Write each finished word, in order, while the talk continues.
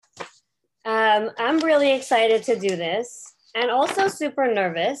I'm really excited to do this and also super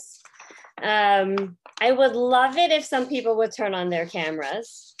nervous. I would love it if some people would turn on their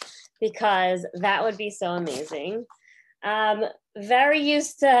cameras because that would be so amazing. Very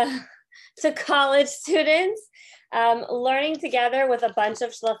used to college students, learning together with a bunch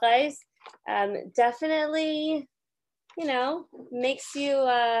of shluchais, definitely, makes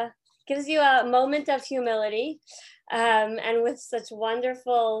you, gives you a moment of humility. And with such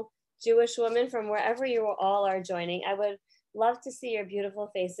wonderful Jewish women from wherever you all are joining, I would love to see your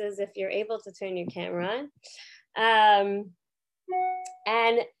beautiful faces if you're able to turn your camera on.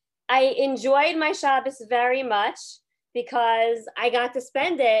 And I enjoyed my Shabbos very much because I got to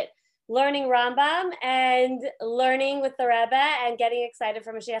spend it learning Rambam and learning with the Rebbe and getting excited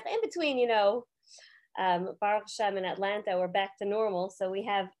for Mashiach. In between, Baruch Hashem in Atlanta, we're back to normal. So we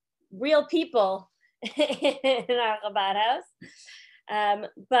have real people in our Chabad house.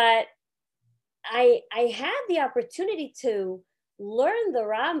 But I had the opportunity to learn the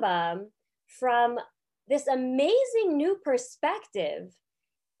Rambam from this amazing new perspective.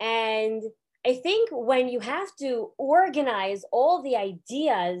 And I think when you have to organize all the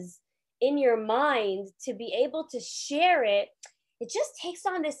ideas in your mind to be able to share it, it just takes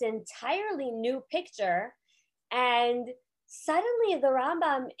on this entirely new picture. And suddenly the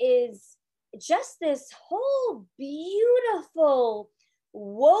Rambam is just this whole beautiful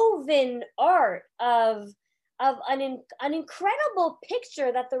woven art of an incredible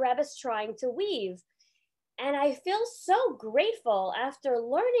picture that the Rebbe is trying to weave. And I feel so grateful after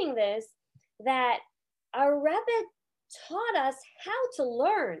learning this that our Rebbe taught us how to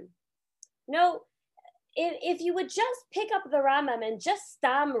learn. If you would just pick up the Rambam and just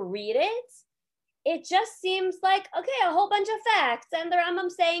read it, it just seems like, okay, a whole bunch of facts, and the Rambam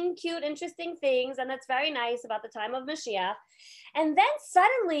saying cute, interesting things, and that's very nice about the time of Mashiach. And then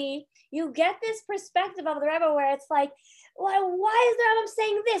suddenly you get this perspective of the Rebbe where it's like, well, why is the Rambam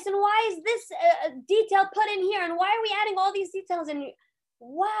saying this? And why is this detail put in here? And why are we adding all these details? And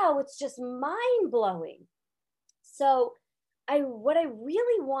wow, it's just mind-blowing. So what I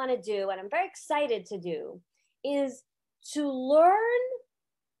really want to do, and I'm very excited to do, is to learn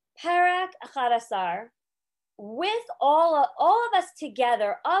Parak Achad with all of us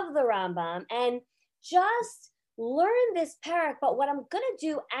together of the Rambam and just learn this parak. But what I'm going to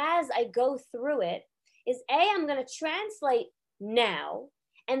do as I go through it is I'm going to translate now,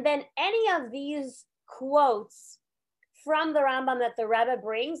 and then any of these quotes from the Rambam that the Rebbe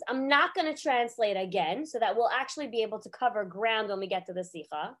brings, I'm not going to translate again, so that we'll actually be able to cover ground when we get to the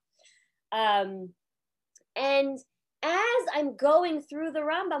Sicha. And as I'm going through the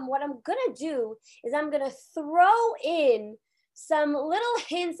Rambam, what I'm going to do is I'm going to throw in some little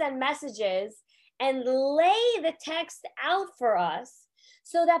hints and messages and lay the text out for us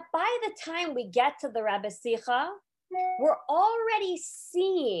so that by the time we get to the Rebbe Sicha, we're already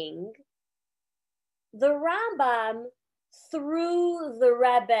seeing the Rambam through the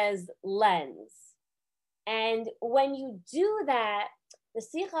Rebbe's lens. And when you do that, the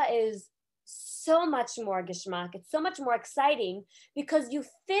Sicha is so much more geschmack. It's so much more exciting because you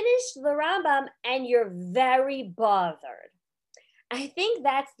finish the Rambam and you're very bothered. I think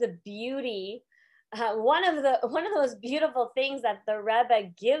that's the beauty. One of those beautiful things that the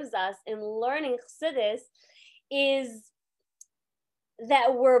Rebbe gives us in learning Chassidus is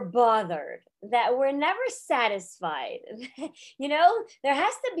that we're bothered, that we're never satisfied. There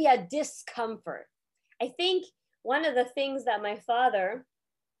has to be a discomfort. I think one of the things that my father,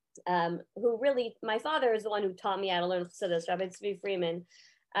 my father is the one who taught me how to learn Chassidus, Rabbi Tzvi Freeman,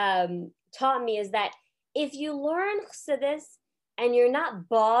 taught me, is that if you learn Chassidus and you're not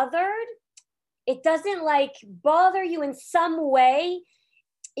bothered, it doesn't bother you in some way,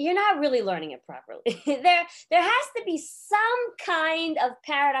 you're not really learning it properly. There has to be some kind of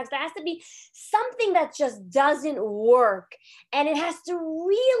paradox. There has to be something that just doesn't work. And it has to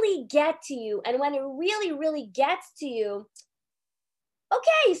really get to you. And when it really, really gets to you,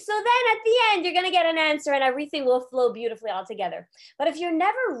 okay, so then at the end, you're going to get an answer and everything will flow beautifully all together. But if you're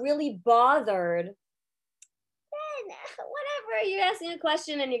never really bothered, then whatever, you're asking a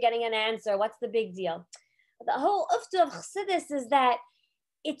question and you're getting an answer. What's the big deal? The whole ufta of Chassidus is that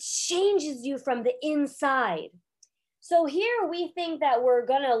it changes you from the inside. So here we think that we're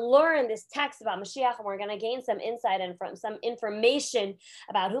going to learn this text about Mashiach and we're going to gain some insight and from some information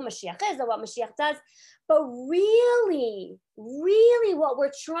about who Mashiach is and what Mashiach does. But really, really what we're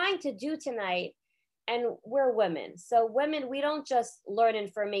trying to do tonight, and we're women. So women, we don't just learn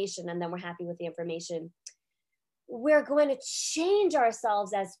information and then we're happy with the information. We're going to change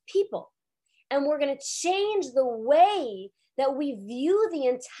ourselves as people. And we're going to change the way that we view the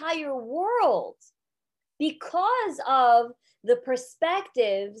entire world because of the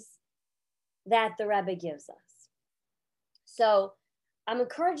perspectives that the Rebbe gives us. So I'm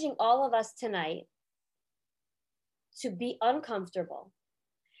encouraging all of us tonight to be uncomfortable,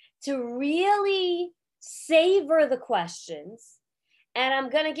 to really savor the questions. And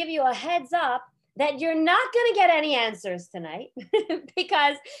I'm going to give you a heads up that you're not going to get any answers tonight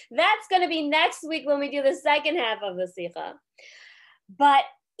because that's going to be next week when we do the second half of the Sicha. But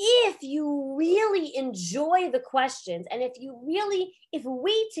if you really enjoy the questions, and if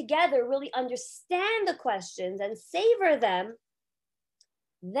we together really understand the questions and savor them,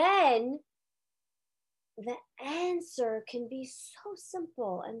 then the answer can be so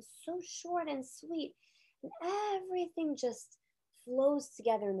simple and so short and sweet, and everything just flows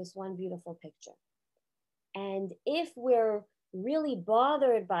together in this one beautiful picture. And if we're really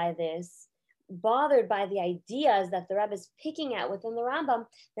bothered by this, bothered by the ideas that the Rebbe is picking at within the Rambam,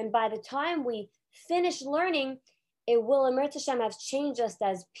 then by the time we finish learning, it will, Emet Hashem, have changed us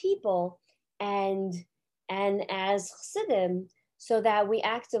as people and as Chassidim, so that we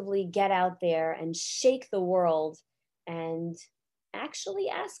actively get out there and shake the world and actually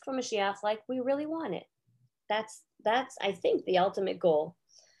ask for Mashiach like we really want it. That's I think the ultimate goal.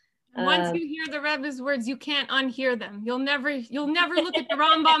 Once you hear the Rebbe's words, you can't unhear them. You'll never look at the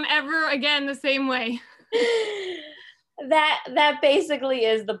Rambam ever again the same way. That basically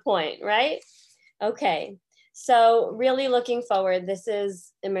is the point, right? Okay. So really looking forward. This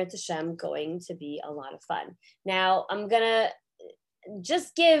is Emet Hashem going to be a lot of fun. Now I'm gonna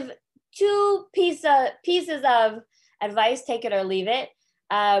just give two pieces of advice, take it or leave it.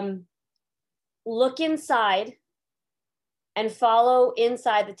 Look inside and follow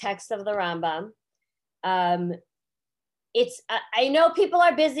inside the text of the Rambam. I know people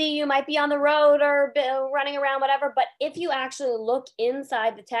are busy, you might be on the road or running around, whatever, but if you actually look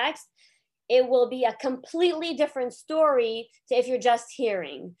inside the text, it will be a completely different story to if you're just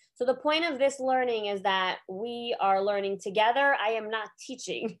hearing. So the point of this learning is that we are learning together. I am not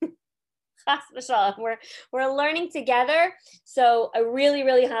teaching. We're learning together. So I really,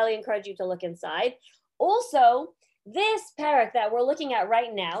 really highly encourage you to look inside. Also, this parak that we're looking at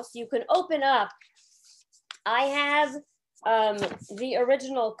right now, so you can open up, I have the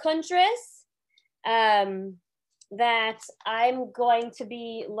original Kuntris that I'm going to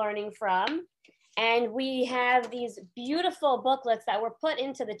be learning from. And we have these beautiful booklets that were put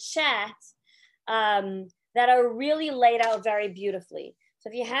into the chat that are really laid out very beautifully. So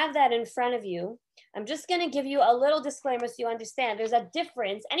if you have that in front of you, I'm just going to give you a little disclaimer so you understand. There's a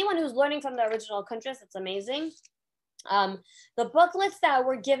difference. Anyone who's learning from the original Kuntris, it's amazing. The booklets that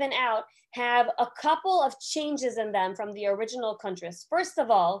were given out have a couple of changes in them from the original Kuntris. First of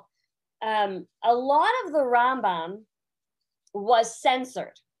all, a lot of the Rambam was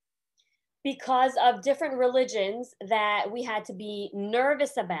censored because of different religions that we had to be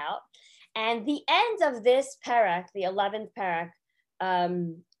nervous about. And the end of this parak, the 11th parak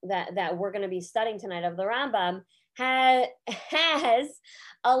that we're going to be studying tonight of the Rambam, has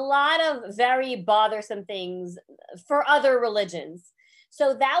a lot of very bothersome things for other religions.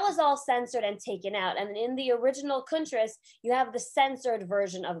 So that was all censored and taken out. And in the original Kuntris, you have the censored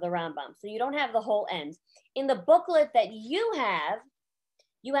version of the Rambam. So you don't have the whole end. In the booklet that you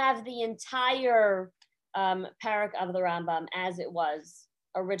have the entire parak of the Rambam as it was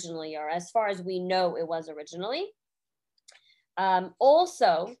originally, or as far as we know it was originally.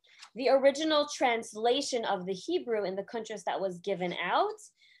 Also, the original translation of the Hebrew in the Kuntris that was given out,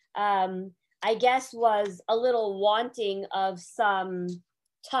 I guess was a little wanting of some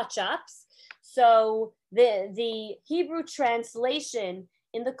touch-ups. So the Hebrew translation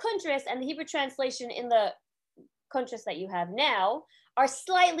in the Kuntris and the Hebrew translation in the Kuntris that you have now are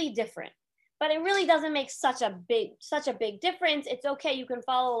slightly different, but it really doesn't make such a big difference. It's okay. You can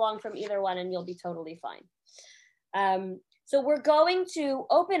follow along from either one and you'll be totally fine. So we're going to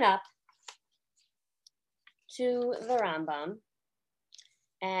open up to the Rambam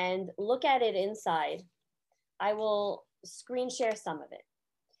and look at it inside. I will screen share some of it.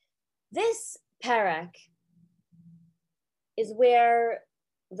 This parak is where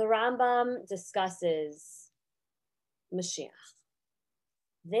the Rambam discusses Mashiach.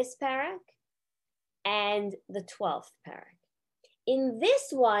 This parak and the 12th parak. In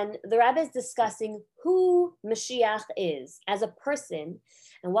this one, the Rebbe is discussing who Mashiach is as a person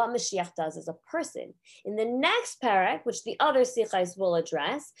and what Mashiach does as a person. In the next parak, which the other Sichais will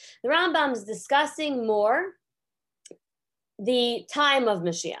address, the Rambam is discussing more the time of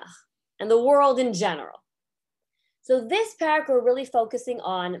Mashiach and the world in general. So this parak, we're really focusing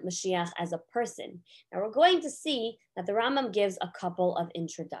on Mashiach as a person. Now we're going to see that the Rambam gives a couple of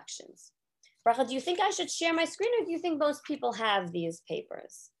introductions. Bracha, do you think I should share my screen, or do you think most people have these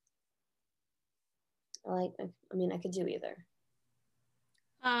papers? I mean, I could do either.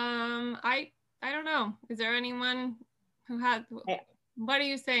 I don't know. Is there anyone who had? What are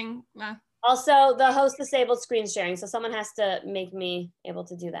you saying? Also, the host disabled screen sharing, so someone has to make me able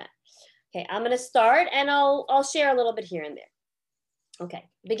to do that. Okay, I'm going to start, and I'll share a little bit here and there. Okay,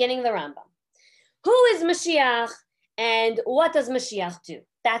 beginning the Rambam. Who is Mashiach, and what does Mashiach do?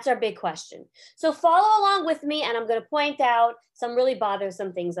 That's our big question. So follow along with me, and I'm going to point out some really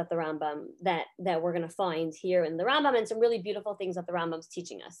bothersome things that the Rambam, that we're going to find here in the Rambam, and some really beautiful things that the Rambam's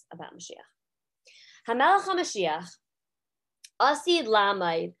teaching us about Mashiach. HaMelech HaMashiach, Asid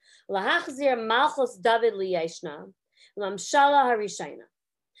Lamaid, Lahachzir Malchus David Liyeshna, Lamshala Harishayna,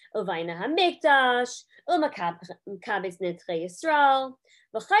 Uvayna HaMikdash, Umakabitz Netre Yisrael,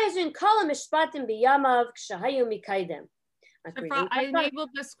 V'chayzin Kol HaMishpatim B'yamav Kshahayu Mikaydem. Shifra, I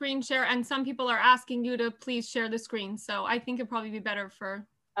enabled the screen share, and some people are asking you to please share the screen. So I think it'd probably be better for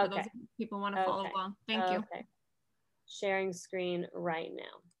those people who want to follow along. Thank you. Sharing screen right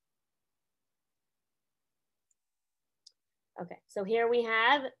now. Okay, so here we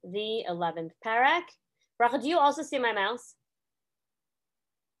have the 11th parak. Bracha, do you also see my mouse?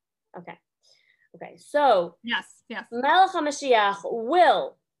 Okay, so yes. Melech HaMashiach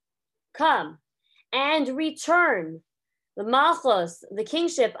will come and return the Malchus, the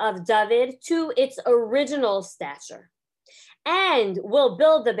kingship of David, to its original stature, and will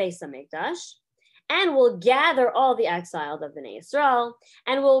build the Beis HaMikdash, and will gather all the exiled of Bnei Yisrael,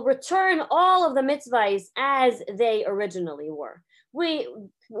 and will return all of the mitzvahs as they originally were. We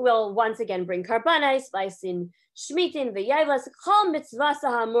will once again bring karbanos, vaisin, shmitin, v'yayvas, chol mitzvasa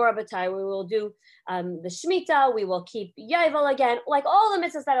ha'amora b'tayra. We will do the shmita, we will keep yayval again, like all the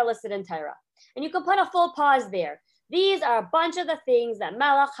mitzvahs that are listed in Torah. And you can put a full pause there. These are a bunch of the things that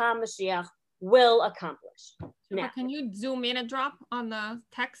Melech HaMashiach will accomplish. Now, can you zoom in a drop on the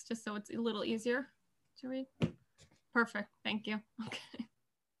text just so it's a little easier to read? Perfect. Thank you. Okay.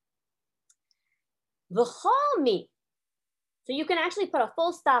 V'chol mi. So you can actually put a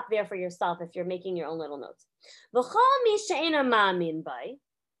full stop there for yourself if you're making your own little notes. V'chol mi she'ena ma'amin bai.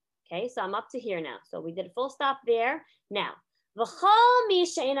 Okay, so I'm up to here now. So we did a full stop there. Now, v'chol mi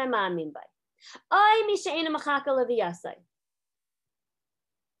she'ena ma'amin bai.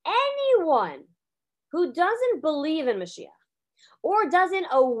 Anyone who doesn't believe in Mashiach or doesn't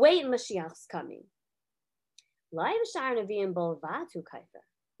await Mashiach's coming. Now,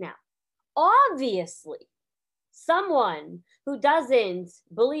 obviously, someone who doesn't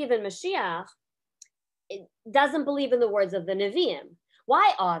believe in Mashiach doesn't believe in the words of the Nevi'im.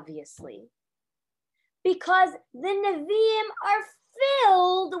 Why obviously? Because the Nevi'im are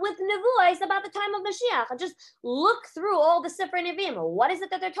filled with nevuos about the time of Mashiach. And just look through all the Sifra Nevi'im. What is it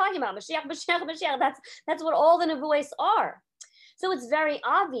that they're talking about? Mashiach. That's what all the nevuos are. So it's very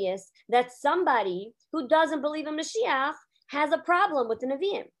obvious that somebody who doesn't believe in Mashiach has a problem with the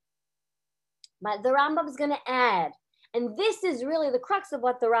Nevi'im. But the Rambam is going to add, and this is really the crux of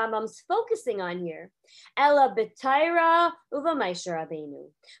what the Rambam's focusing on here. Ela b'tayra uva Moshe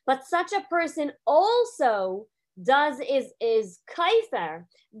Rabbeinu. But such a person also is kaifer,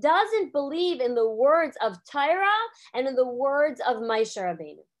 doesn't believe in the words of Torah and in the words of Moshe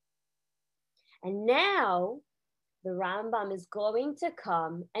Rabbeinu. And now the Rambam is going to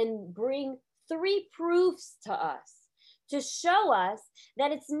come and bring 3 proofs to us to show us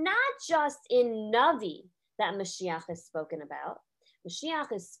that it's not just in Navi that Mashiach is spoken about.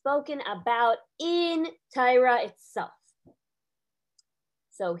 Mashiach is spoken about in Torah itself.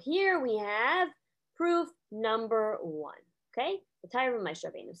 So here we have proof number 1, okay? The Torah of Moshe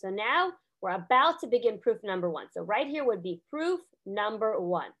Rabbeinu. So now we're about to begin proof number 1. So right here would be proof number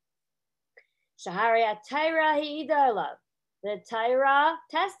 1. Shaharia Torah hi'ida alav. The Torah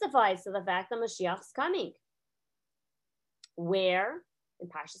testifies to the fact that Mashiach is coming. Where? In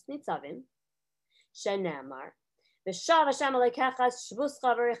Parshas Nitzavim. Shenamar. V'shav Hashem alekecha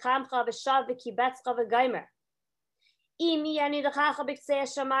shvuscha v'rechamcha v'shav v'kibetzcha v'gaimer.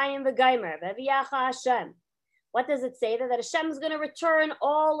 What does it say? That Hashem is going to return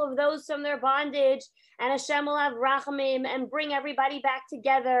all of those from their bondage, and Hashem will have rachamim and bring everybody back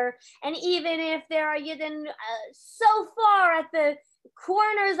together. And even if there are Yidden so far at the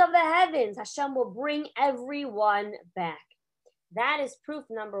corners of the heavens, Hashem will bring everyone back. That is proof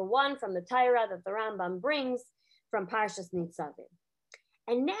number 1 from the Torah that the Rambam brings from Parshas Nitzavim.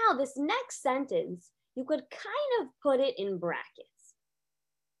 And now this next sentence, you could kind of put it in brackets.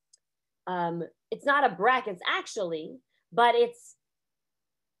 it's not a brackets actually, but it's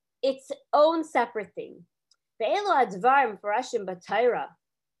its own separate thing. Ve'elu advarim farashim b'Torah.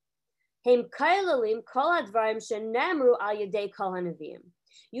 Hem kailalim kol advarim shenemru al yedei kol hanavim.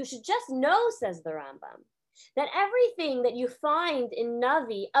 You should just know, says the Rambam, that everything that you find in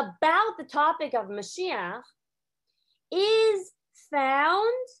Navi about the topic of Mashiach is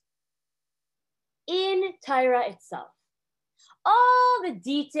found in Torah itself. All the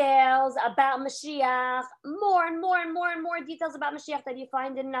details about Mashiach, more and more and more and more details about Mashiach that you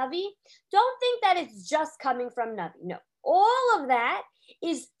find in Navi, don't think that it's just coming from Navi. No, all of that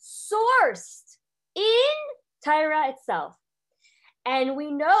is sourced in Torah itself. And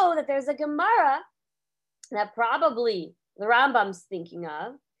we know that there's a Gemara that probably the Rambam's thinking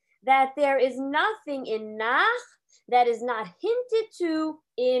of, that there is nothing in Nach that is not hinted to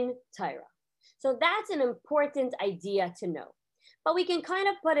in Torah. So that's an important idea to know. But we can kind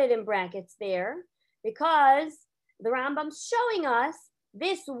of put it in brackets there because the Rambam's showing us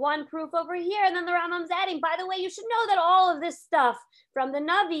this one proof over here, and then the Rambam's adding, by the way, you should know that all of this stuff from the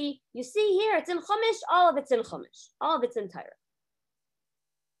Navi, you see here, it's in Chumash, all of it's in Chumash, all of it's in Torah.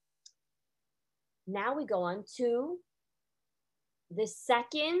 Now we go on to the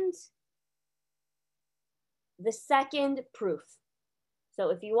second proof. So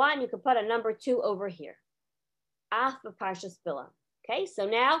if you want, you can put a number 2 over here. Af Parshas Bilam. Okay, so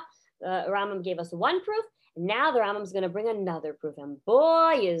now Rambam gave us one proof, and now the Rambam's going to bring another proof. And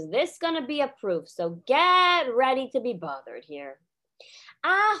boy, is this going to be a proof. So get ready to be bothered here.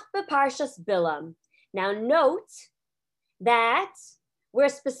 Af Parshas Bilam. Now note that we're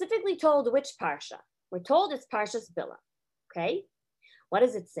specifically told which parsha. We're told it's Parshas Bilam. Okay, what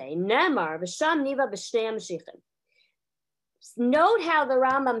does it say? Nemar v'sham niva b'shnei Mashiachim. Note how the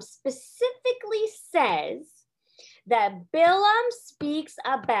Rambam specifically says that Bilam speaks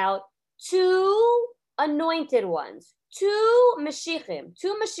about 2 anointed ones, 2 Mashiachim,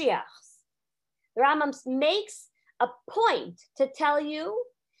 2 Mashiachs. The Rambam makes a point to tell you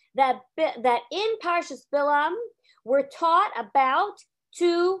that in Parshas Bilam, we're taught about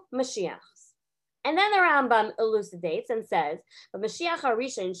 2 Mashiachs. And then the Rambam elucidates and says, but Mashiach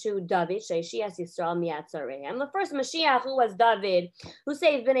HaRishon Shu David Sheishias Yisrael Miat Zareim. The first Mashiach who was David, who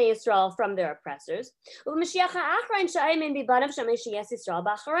saved Bnei Yisrael from their oppressors. Mashiach HaAchrein Sha'ayim Bibanav Sheishias Yisrael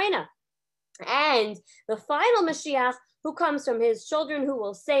B'Acharena. And the final Mashiach who comes from his children who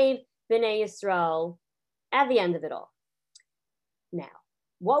will save Bnei Yisrael at the end of it all. Now,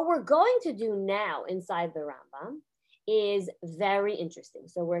 what we're going to do now inside the Rambam is very interesting.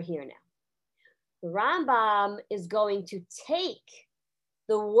 So we're here now. The Rambam is going to take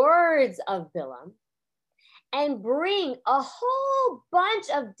the words of Bilam and bring a whole bunch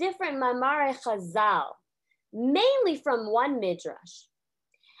of different Mamare Chazal, mainly from one Midrash,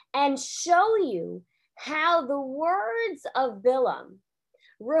 and show you how the words of Bilam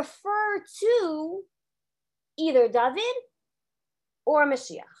refer to either David or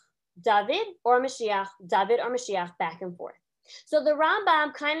Mashiach. David or Mashiach, David or Mashiach, back and forth. So the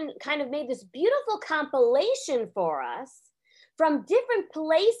Rambam kind of made this beautiful compilation for us from different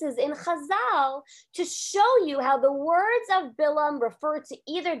places in Chazal to show you how the words of Bilam refer to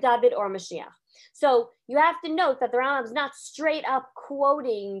either David or Mashiach. So you have to note that the Rambam is not straight up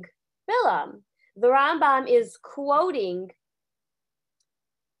quoting Bilam. The Rambam is quoting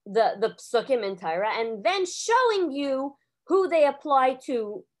the Psukim in Torah and then showing you who they apply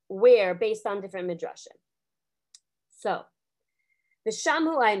to where based on different midrashim. So,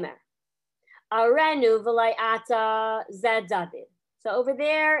 V'shamhu Aimer, Arenu v'lai ata zed David. So over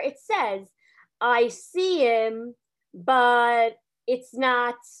there it says, I see him, but it's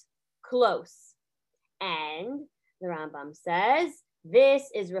not close. And the Rambam says, this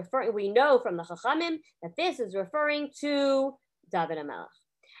is referring, we know from the Chachamim that this is referring to David HaMelech.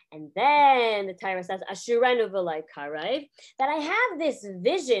 And then the Torah says, Ashurenu v'lai karev, that I have this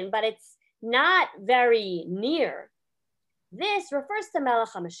vision, but it's not very near. This refers to Melech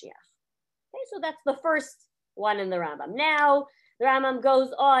HaMashiach. Okay, so that's the first one in the Rambam. Now, the Rambam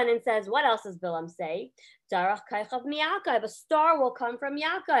goes on and says, what else does Bilam say? Darach kaichav miYaakov, a star will come from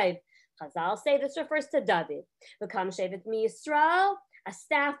Yaakov. Chazal say this refers to David. V'kam shevet mi Yisrael, a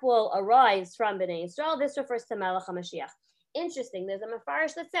staff will arise from Bnei Yisrael. This refers to Melech HaMashiach. Interesting, there's a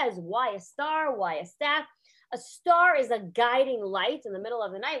Mefarish that says, why a star, why a staff? A star is a guiding light in the middle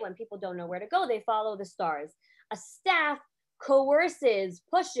of the night when people don't know where to go. They follow the stars. A staff coerces,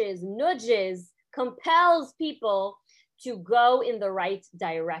 pushes, nudges, compels people to go in the right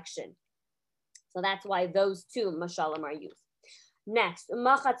direction. So that's why those 2 mashalim are used. Next,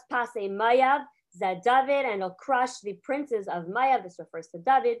 Machatz Pasei Mayav, Zed David, and he'll crush the princes of Mayav. This refers to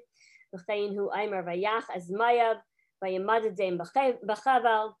David.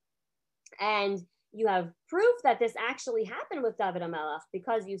 And you have proof that this actually happened with David HaMelech,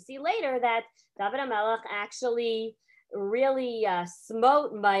 because you see later that David HaMelech actually really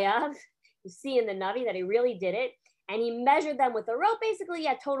smote Mayav. You see in the Navi that he really did it, and he measured them with a rope. Basically, he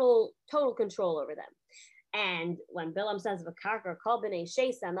had total control over them. And when Bilam says "V'karker kol b'nei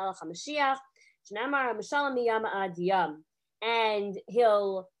sheisa Melech HaMashiach," Shnamar Mishalam Miyam Adiyam, and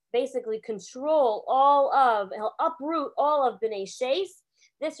he'll basically control he'll uproot all of b'nei sheis.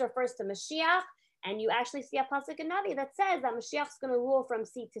 This refers to Mashiach, and you actually see a pasuk in Navi that says that Mashiach's going to rule from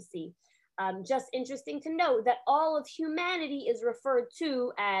sea to sea. Just interesting to note that all of humanity is referred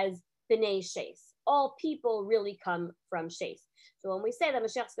to as b'nei sheis. All people really come from sheis. So when we say that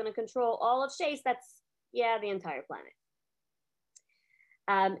Mashiach's going to control all of sheis, that's the entire planet.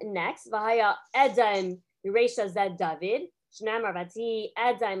 Next, V'haya Edom Yeresha Zed David, Shnamar Vati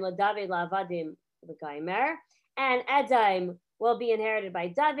Edom LaDavid LaAvadim L'Gaimer, and Edom will be inherited by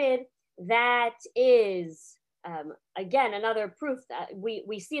David. That is, again, another proof that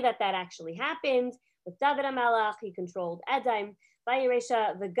we see that actually happened with David HaMelech. He controlled Edom.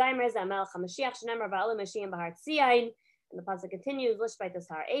 V'Yeresha V'Gaimer Zeh Melech HaMashiach, Shnamar V'Alu Mashiach B'Har Tzion, and the pasuk continues, Lishbait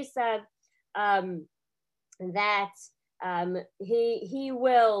Har Esav, that he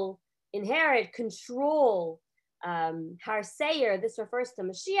will inherit, control Har Seir. This refers to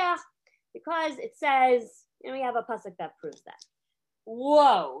Mashiach because it says, we have a pasuk that proves that.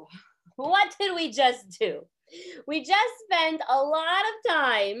 Whoa, what did we just do? We just spent a lot of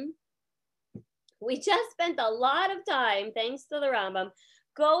time, thanks to the Rambam,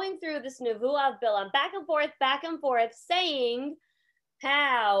 going through this Nevuah of Bilam, back and forth, saying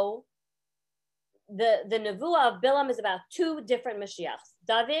how the Nevuah of Bilam is about two different Mashiachs,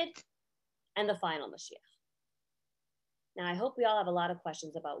 David and the final Mashiach. Now, I hope we all have a lot of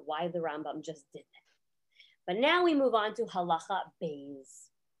questions about why the Rambam just did that. But now we move on to Halacha Beis.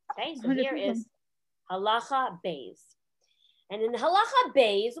 Okay, so 100%. Here is Halacha Beis. And in Halacha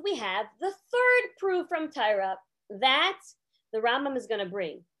Beis, we have the third proof from Torah that the Rambam is going to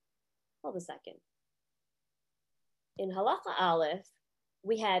bring. Hold a second. In Halacha Aleph,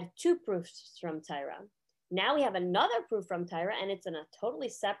 we had two proofs from Torah. Now we have another proof from Torah, and it's in a totally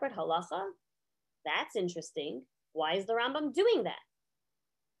separate halacha. That's interesting. Why is the Rambam doing that?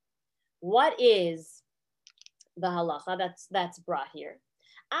 What is the halacha that's brought here?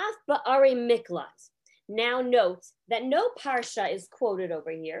 Af ba'ari miklat. Now note that no parsha is quoted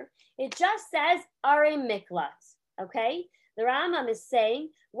over here. It just says Are Miklat, okay? The Rambam is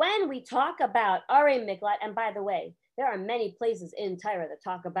saying when we talk about Are Miklat, and by the way, there are many places in Torah that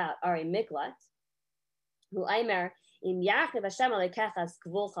talk about Are Miklat. Hu Aimer im Yachiv Hashem alekechas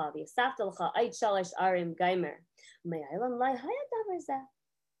kvulcha v'yisaftelcha ait shalish arim gaimer me'aylam lai hayadavar zeh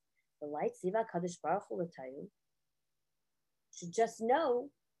the light siva kadosh baruch hu l'tayu. Should just know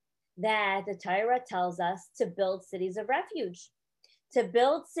that the Torah tells us to build cities of refuge, to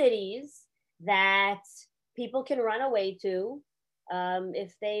build cities that people can run away to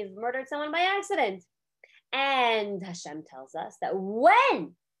if they've murdered someone by accident. And Hashem tells us that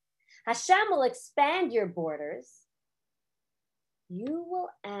when Hashem will expand your borders, you will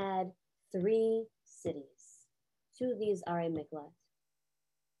add 3 cities to these Are Miklat.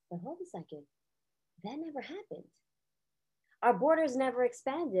 But hold a second, that never happened. Our borders never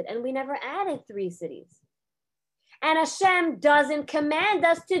expanded, and we never added 3 cities. And Hashem doesn't command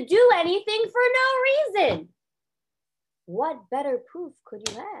us to do anything for no reason. What better proof could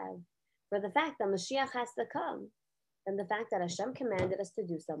you have for the fact that Mashiach has to come than the fact that Hashem commanded us to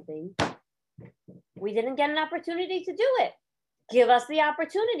do something? We didn't get an opportunity to do it. Give us the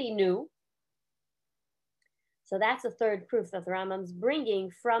opportunity, Nu. So that's the third proof that the Rambam's bringing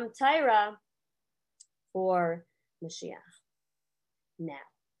from Torah for Mashiach. Now,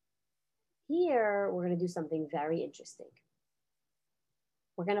 here we're going to do something very interesting.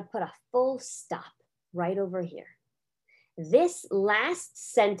 We're going to put a full stop right over here. This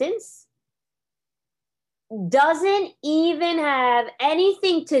last sentence doesn't even have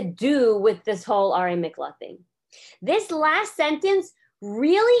anything to do with this whole Are Miklat thing. This last sentence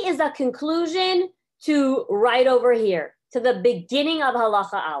really is a conclusion to right over here, to the beginning of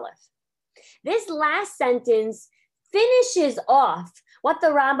Halacha Aleph. This last sentence finishes off what the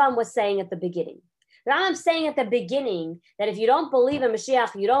Rambam was saying at the beginning. The Rambam's saying at the beginning that if you don't believe in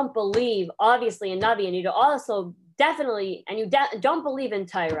Mashiach, you don't believe, obviously, in Navi, and you also definitely, and you don't believe in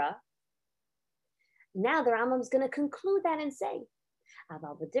Torah. Now the Rambam's going to conclude that and say,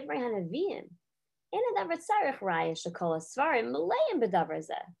 "Aval b'divrei hanavim, ena davar tzarich raya shekol hasvarim meleim b'davar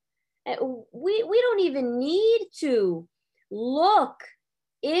zeh." We don't even need to look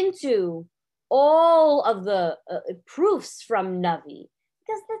into all of the proofs from Navi,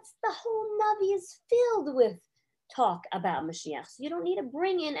 because that's the whole Navi is filled with talk about Mashiach. So you don't need to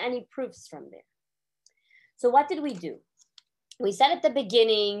bring in any proofs from there. So what did we do? We said at the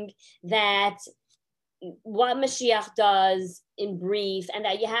beginning that what Mashiach does in brief, and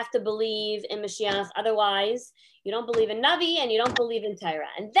that you have to believe in Mashiach, otherwise you don't believe in Navi and you don't believe in Torah.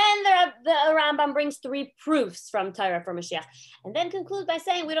 And then the Rambam brings 3 proofs from Torah for Mashiach, and then concludes by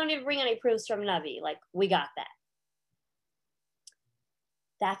saying we don't need to bring any proofs from Navi. Like, we got that.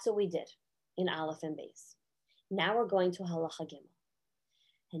 That's what we did in Aleph and Beis. Now we're going to Halacha Gimel.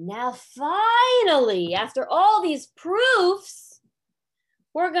 And now finally, after all these proofs,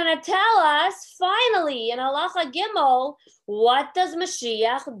 we're going to tell us, finally, in Halacha Gimel, what does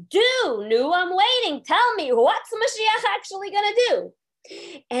Mashiach do? Nu, I'm waiting. Tell me, what's Mashiach actually going to do?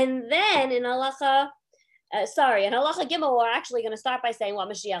 And then in Halacha Gimel, we're actually going to start by saying what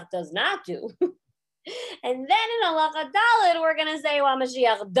Mashiach does not do. And then in Halacha Daled, we're going to say what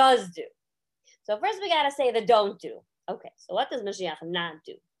Mashiach does do. So first we got to say the don't do. Okay, so what does Mashiach not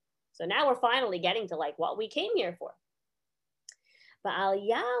do? So now we're finally getting to like what we came here for. Ba'al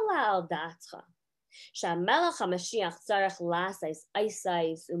yala al datcha, she'melech haMashiach tzarech lasais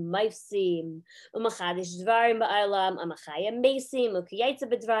eisais u'mayfsim u'machadish dvarim ba'olam u'machayim mesim u'kiyetza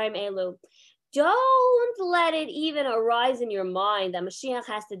b'dvarim elu. Don't let it even arise in your mind that Mashiach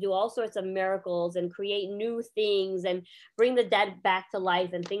has to do all sorts of miracles and create new things and bring the dead back to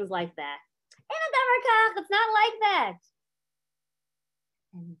life and things like that. It's not like that.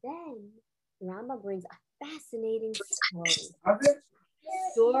 And then Rambam brings a fascinating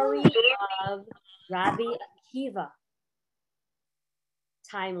story of Rabbi Akiva.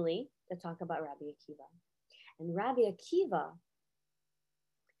 Timely to talk about Rabbi Akiva. And Rabbi Akiva,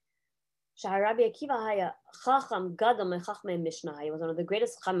 Rabbi Akiva haya chacham gadol mechachmei Mishnah. He was one of the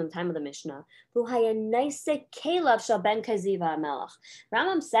greatest chacham in the time of the Mishnah. Who haya nice kelev shel ben Kaziva Melech.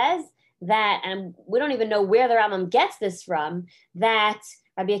 Rambam says that, and we don't even know where the Rambam gets this from, that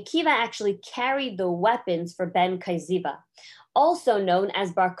Rabbi Akiva actually carried the weapons for Ben Kaziva, also known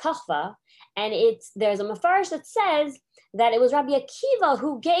as Bar Kochva, and there's a mafarish that says that it was Rabbi Akiva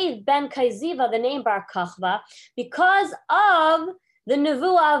who gave Ben Kaziva the name Bar Kochva because of the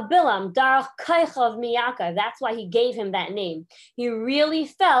nevuah of Bilam, Darach Kaichav Miyaka. That's why he gave him that name. He really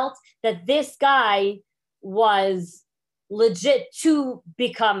felt that this guy was legit to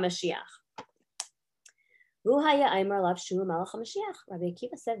become Mashiach. Rabbi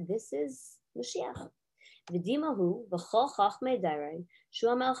Akiva said, this is Mashiach. And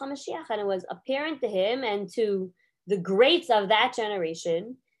it was apparent to him and to the greats of that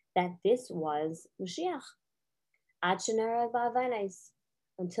generation that this was Mashiach. Until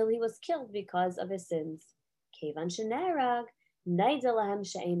he was killed because of his sins.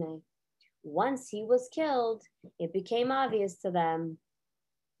 Once he was killed, it became obvious to them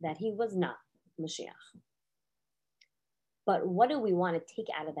that he was not Mashiach. But what do we want to take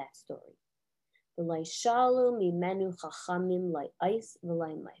out of that story? The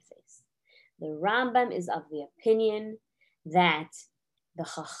Rambam is of the opinion that the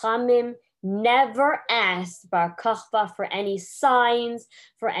Chachamim never asked Bar Kochva for any signs,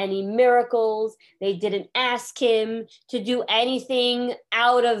 for any miracles. They didn't ask him to do anything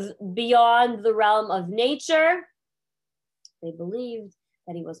beyond the realm of nature. They believed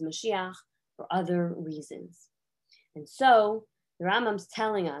that he was Mashiach for other reasons. And so the Rambam's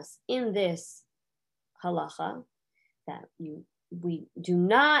telling us in this halacha that we do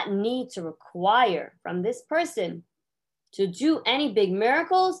not need to require from this person to do any big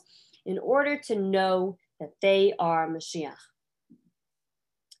miracles in order to know that they are Mashiach.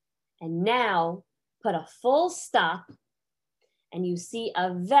 And now put a full stop, and you see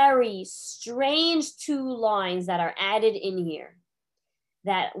a very strange 2 lines that are added in here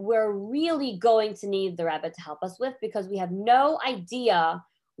that we're really going to need the Rebbe to help us with, because we have no idea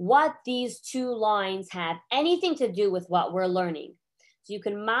what these 2 lines have anything to do with what we're learning. So you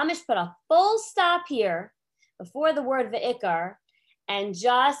can mamish put a full stop here before the word ve'ikar and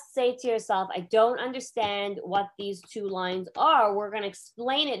just say to yourself, I don't understand what these 2 lines are. We're going to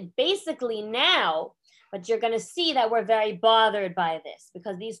explain it basically now, but you're going to see that we're very bothered by this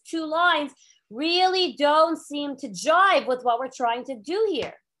because these 2 lines really don't seem to jive with what we're trying to do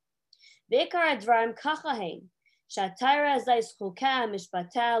here. Ve'ikar advarim kachahen, shatayra zayis chukah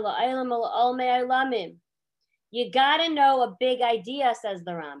mishpatah la'olam olmei olamim. You got to know a big idea, says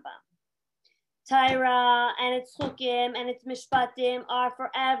the Rambam. Torah and its chukim and its mishpatim are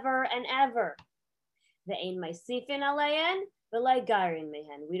forever and ever. Ve'ein ma'isifin alein v'lei garin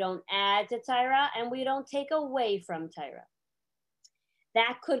mehen. We don't add to Torah and we don't take away from Torah.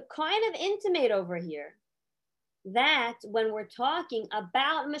 that could kind of intimate over here that when we're talking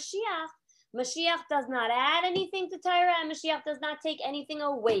about Mashiach, Mashiach does not add anything to Torah and Mashiach does not take anything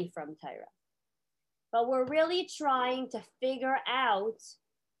away from Torah. But we're really trying to figure out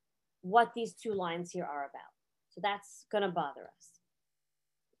what these two lines here are about. So that's going to bother us.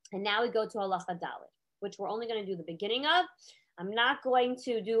 And now we go to Halacha Dalet, which we're only going to do the beginning of. I'm not going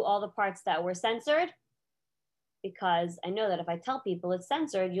to do all the parts that were censored because I know that if I tell people it's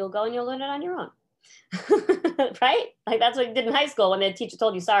censored, you'll go and you'll learn it on your own. Right? Like that's what you did in high school when the teacher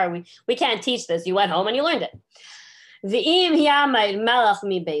told you, sorry, we can't teach this. You went home and you learned it. V'im hiyamayid melech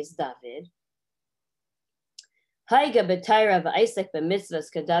mi beis David. Haiga b'tayra v'aisek b'mitzvahs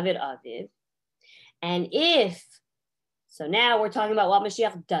k'David aviv. And if, so now we're talking about what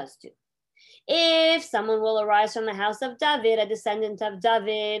Mashiach does do. If someone will arise from the house of David, a descendant of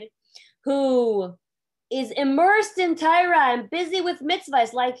David, who is immersed in Torah and busy with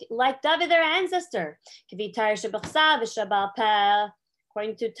mitzvahs like David, their ancestor, according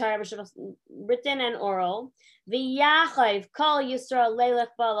to Torah written and oral,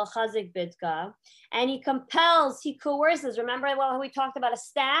 and he compels, he coerces. Remember how we talked about a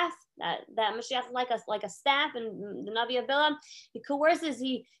staff? That Mashiach like a staff in the Navi of Bilam. He coerces,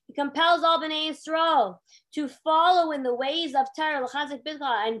 he compels all Bnei Yisrael to follow in the ways of Torah,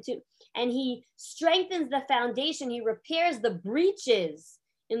 and he strengthens the foundation. He repairs the breaches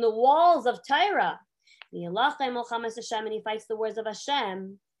in the walls of Torah. And he fights the words of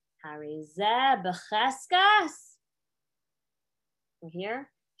Hashem. We're here.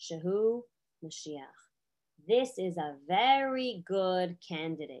 Shehu Mashiach. This is a very good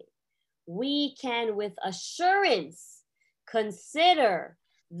candidate. We can with assurance consider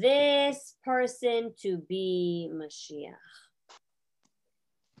this person to be Mashiach.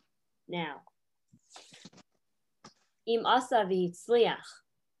 Now, im asa v'hitzliach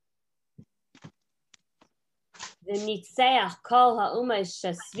v'nitzeach kol ha'umay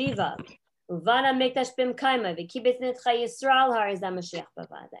shesviva uvana mikdash b'mkaima v'kibetz nitcha Yisrael hariz Mashiach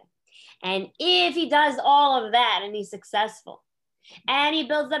b'vadei. And if he does all of that and he's successful, and he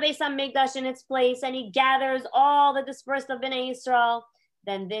builds the Beis HaMikdash in its place, and he gathers all the dispersed of Bnei Yisrael,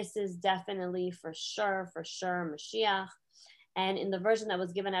 then this is definitely for sure Mashiach. And in the version that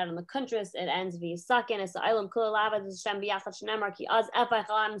was given out on the Kuntras, it ends v'yisaken es ha'olam kula lavad Hashem b'yachad shnemar ki az efay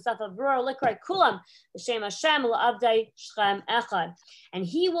chalam sefer brur likrei kulam b'shem Hashem la'avdei shchem echad. And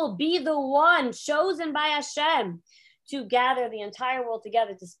he will be the one chosen by Hashem to gather the entire world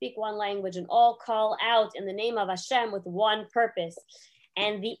together to speak one language and all call out in the name of Hashem with one purpose.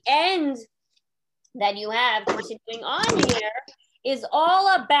 And the end that you have continuing on here is all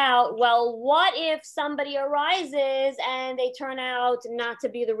about, well, what if somebody arises and they turn out not to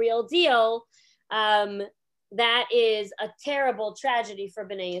be the real deal? That is a terrible tragedy for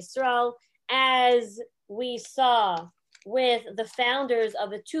Bnei Yisrael, as we saw with the founders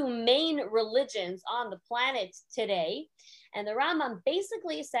of the two main religions on the planet today. And the Rambam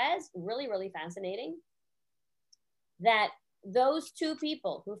basically says, really, really fascinating, that those two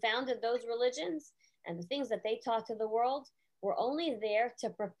people who founded those religions and the things that they taught to the world were only there to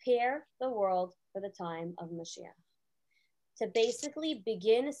prepare the world for the time of Mashiach, to basically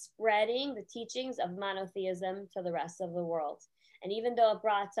begin spreading the teachings of monotheism to the rest of the world. And even though it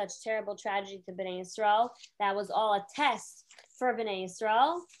brought such terrible tragedy to Bnei Yisrael, that was all a test for Bnei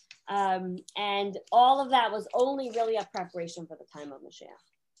Yisrael. And all of that was only really a preparation for the time of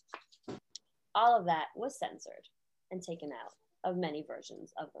Mashiach. All of that was censored and taken out of many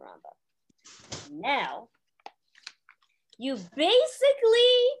versions of the Rambam. Now, you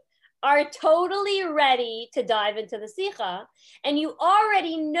basically are totally ready to dive into the Sicha, and you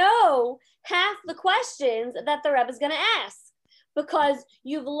already know half the questions that the Rebbe is going to ask, because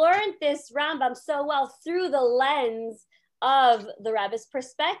you've learned this Rambam so well through the lens of the Rebbe's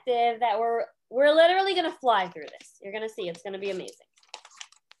perspective that we're literally going to fly through this. You're going to see. It's going to be amazing.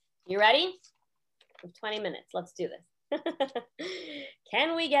 You ready? We have 20 minutes. Let's do this.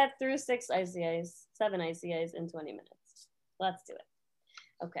 Can we get through 7 ICAs in 20 minutes? Let's do it.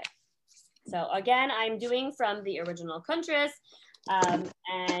 Okay. So again, I'm doing from the original Kuntras,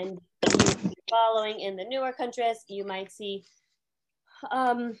 and following in the newer Kuntras, you might see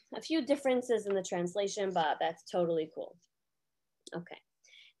a few differences in the translation, but that's totally cool. Okay.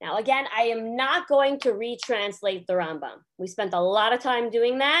 Now, again, I am not going to retranslate the Rambam. We spent a lot of time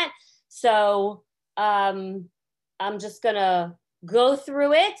doing that. So I'm just going to go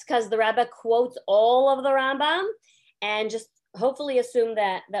through it because the Rebbe quotes all of the Rambam and just hopefully assume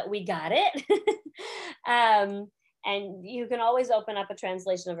that we got it. And you can always open up a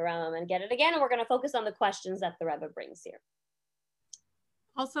translation of a Rambam and get it again. And we're going to focus on the questions that the Rebbe brings here.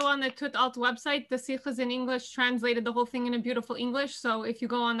 Also on the Tut Alt website, the Sichas in English translated the whole thing in a beautiful English. So if you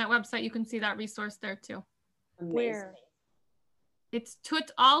go on that website, you can see that resource there too. Amazing. Where? It's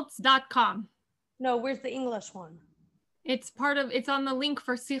tutalts.com. No, where's the English one? It's on the link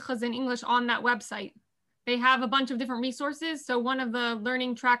for Sichas in English on that website. They have a bunch of different resources. So one of the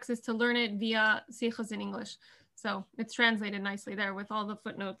learning tracks is to learn it via Sichas in English. So it's translated nicely there with all the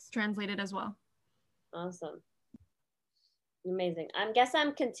footnotes translated as well. Awesome. Amazing. I guess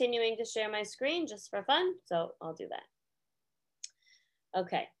I'm continuing to share my screen just for fun, so I'll do that.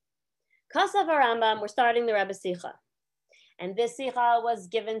 Okay. Kasav Rambam, we're starting the Rebbe Sicha. And this Sicha was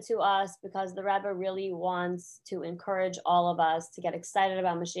given to us because the Rebbe really wants to encourage all of us to get excited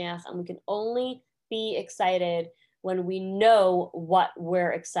about Mashiach, and we can only be excited when we know what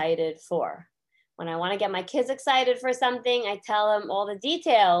we're excited for. When I want to get my kids excited for something, I tell them all the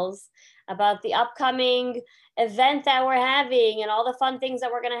details about the upcoming event that we're having and all the fun things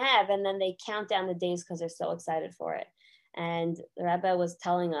that we're going to have. And then they count down the days because they're so excited for it. And the Rebbe was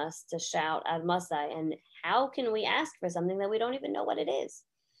telling us to shout Ad Masai. And how can we ask for something that we don't even know what it is?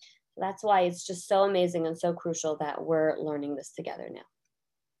 So that's why it's just so amazing and so crucial that we're learning this together now.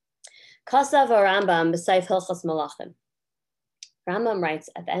 Kasav Rambam b'Seif Hilchos Malachim. Rambam writes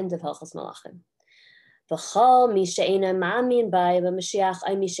at the end of Hilchos Malachim, V'chol mi she'ena ma'amin bai b'Mashiach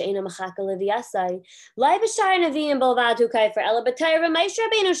ay mi she'ena machaka leviasai lai b'shar nevi'im b'lvad hu kaifer ela b'tayr b'maish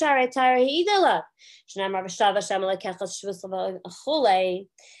rabbeinu sharei tayr hi'idela shnamar v'shav Hashem lekechas shvus v'chulei.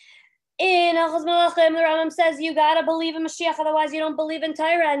 In Hilchos Malachim, the Rambam says you gotta believe in Mashiach, otherwise you don't believe in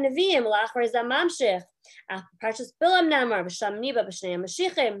Torah and Nevi'im. L'achar is mamshich. Parshas Bilam namar v'sham niba b'shnei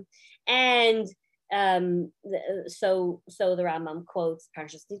Mashiachim. And so the Rambam quotes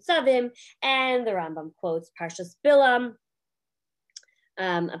Parshas Nitzavim, and the Rambam quotes Parshas Bilam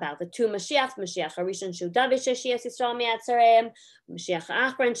about the two Mashiachs, Mashiach Harishon Shu David Sheshias Yisrael Mi'atzareim, Mashiach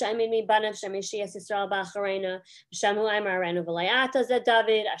Achron Sha'amid Mi Banav Shemeshias Yisrael Ba'acharena, Shamu Aimar Arenu V'layata Zed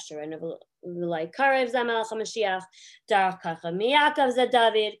David, Asherenu V'lay Karev Zed Melech HaMashiach, Dar Kacha Miyakav Zed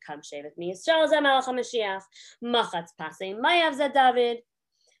David, Kam Shevet Mi Yisrael Zed Melech HaMashiach, Machatz Pasei Mayav Zed David.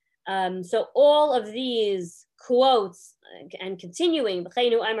 So all of these quotes and continuing,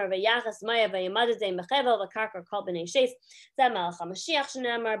 B'cheinu Amar v'yachas Maya v'yamadadei mechevel v'karkar kol b'nei sheis zeh melech HaMashiach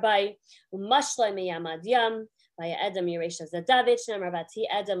shenamar bai u'mashloi meyamad yam v'ya edem Yeresha zeh David shenamar v'ti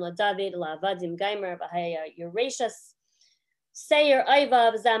edem LaDavid la'avadim gaimer v'haya Yereshas Seir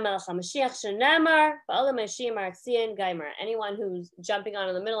Oivav zeh melech HaMashiach shenamar v'olam Hashim Artzian gaimer. Anyone who's jumping on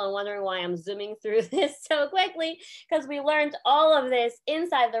in the middle and wondering why I'm zooming through this so quickly, because we learned all of this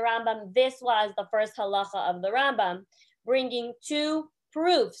inside the Rambam. This was the first halacha of the Rambam, bringing two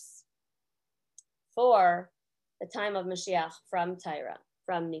proofs for the time of Mashiach from Torah,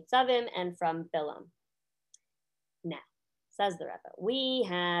 from Nitzavim and from Bilam. Now, says the Rebbe, we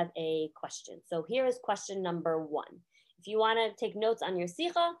have a question. So here is question number 1. If you want to take notes on your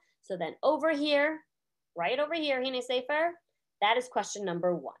Sicha, so then over here, right over here, Hine Sefer, that is question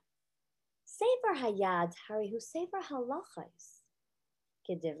number 1. Sefer Hayad Harihu Sefer Halachos.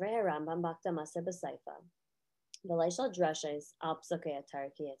 Kedivrei Rambam Bakdamasa B'Seifa. V'lei shel drashes al psukei atar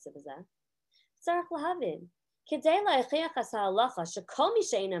kiyetze b'zeh. Tzarich lahavin. Kedei la'echiach as ha'halacha shekol mi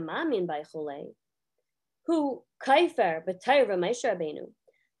she'ena ma'amin b'chulei. Hu kaifer b'Torah Moshe Rabbeinu.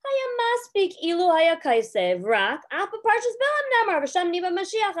 Haya maspik ilu haya kaisev rak apa parshas Bilam namar v'sham niba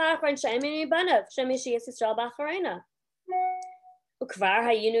Mashiach ha'achron she'emin mibanav she'mishiyas Yisrael b'acharena. Ukvar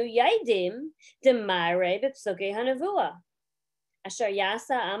hayinu yaidim demare b'psukei hanavua. Asher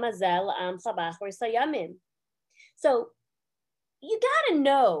yasa amazel amcha b'achor sayamim. So you gotta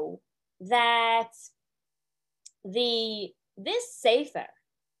know that this sefer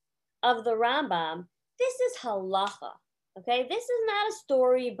of the Rambam, this is halacha. Okay, this is not a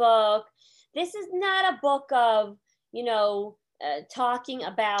storybook. This is not a book of, talking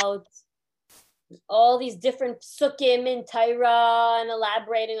about all these different psukim in Torah and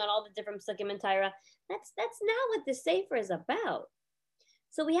elaborating on all the different psukim in Torah. That's not what the sefer is about.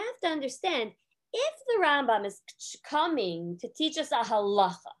 So we have to understand, if the Rambam is coming to teach us a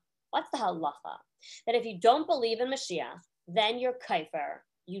halacha, what's the halacha? That if you don't believe in Mashiach, then you're kaifer.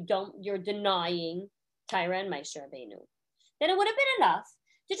 You're denying Torah and Moshe Rabbeinu. Then it would have been enough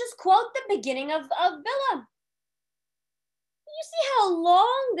to just quote the beginning of Bilam. You see how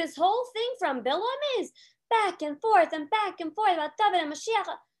long this whole thing from Bilam is? Back and forth about David and Mashiach.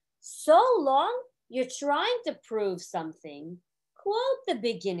 So long, you're trying to prove something. Quote the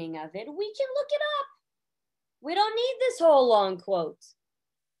beginning of it. We can look it up. We don't need this whole long quote.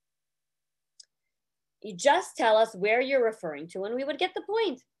 You just tell us where you're referring to and we would get the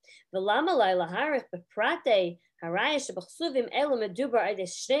point. הראיה שבכסובים אלו מדובר על ידי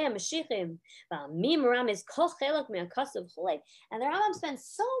שני המשיחים, והמי מרמז כל חלק מהכסוב וכולי. And the Rambam spends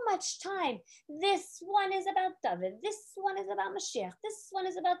so much time. This one is about David. This one is about Mashiach. This one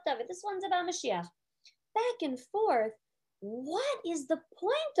is about David. This one's about Mashiach. Back and forth. What is the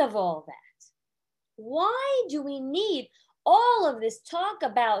point of all that? Why do we need all of this talk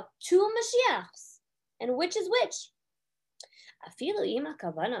about two Mashiachs? And which is which? Afilu ima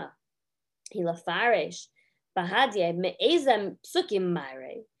kavana hilafarish bahadye me'ezem psukim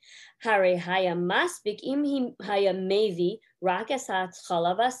mare. Hare haya maspik im haya mevi rakas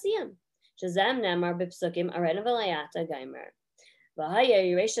hatchala vasiyam. Shazam namar b'psukim arena v'layata gaimer. V'haya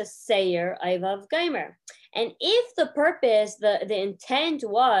yiresha seir aivav gaimer. And if the purpose, the intent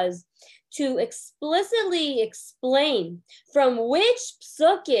was to explicitly explain from which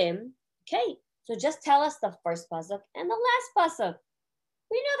psukim, okay, so just tell us the first pasuk and the last pasuk.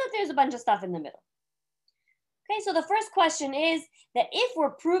 We know that there's a bunch of stuff in the middle. Okay, so the first question is that if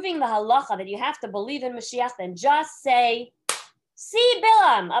we're proving the halacha that you have to believe in Mashiach, then just say, see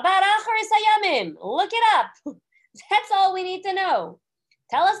Bilam, about Acharis Hayamim, look it up. That's all we need to know.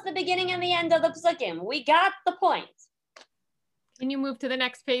 Tell us the beginning and the end of the psukim. We got the point. Can you move to the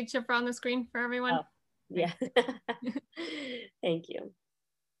next page, Shifra, on the screen for everyone? Oh, yeah. Thank you.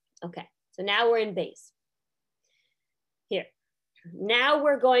 Okay, so now we're in base. Here. Now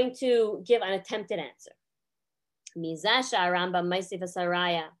we're going to give an attempted answer. Mizasha Rambam Maisif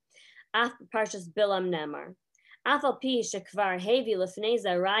Asaraya, Af Parshas Bilam Nemar, Af al Pi Shekvar Hevi Lefnei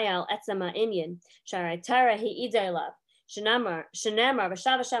Zaraya al Etzema Inyan, Sharaitara He Idelav, Shenamar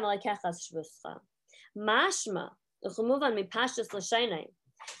Vashav Hashem Alekecha Shvuscha, Mashma Uchumuvan Mi Pashas L'Shainai,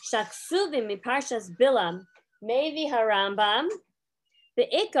 Shaksuvim Mi Parshas Bilam, Mevi Harambam,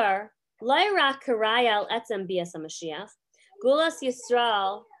 Be'ikar Laira Karaya al Etzem Bias HaMashiach, Gulas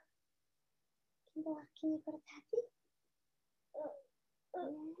Yisrael. Can you put a patty?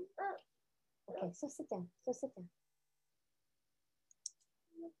 Okay, so sit down.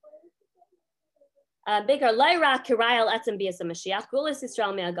 Bigger Laira Kirayal Etzem Bias HaMashiach, Gulas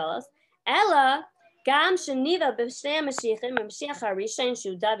Yisrael Me'agalas, Ella Gam Sheniva B'Shnei HaMashiachim, Mashiach HaRishain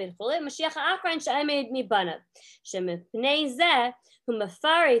Shu David Chule, Mashiach HaAchran She'amed Mibanav, Shemipnei Zeh, Hu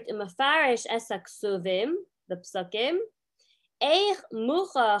Mefarit Umefarish Es HaKsuvim, the Psukim, Eich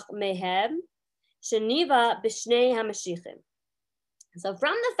Muchach Mehem, Sheniva B'Shnei HaMashiachim. So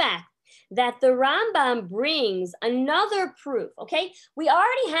from the fact that the Rambam brings another proof, okay, we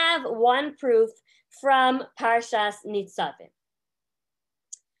already have one proof from Parshas Nitzavim,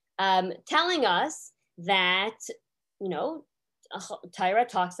 telling us that, you know, Torah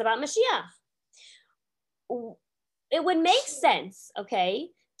talks about Mashiach. It would make sense, okay,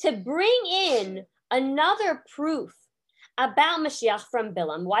 to bring in another proof about Mashiach from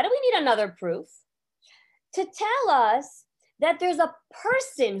Bilam. Why do we need another proof? To tell us that there's a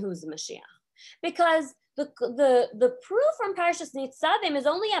person who's Mashiach. Because the proof from Parashas Nitzavim is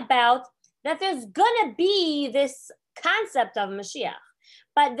only about that there's gonna be this concept of Mashiach.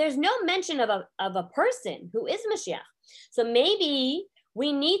 But there's no mention of a person who is Mashiach. So maybe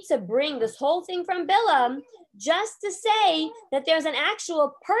we need to bring this whole thing from Bilam just to say that there's an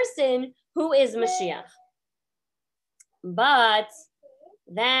actual person who is Mashiach. But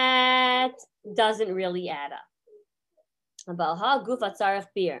that doesn't really add up. Balha gufa tzarech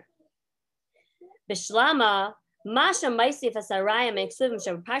bir. Bishlama masha maisif asaraya meksuvim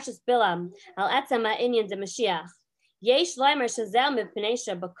sheparshas Bilam al etzem ha'inyan de Mashiach. Yesh leimer shazel mipnei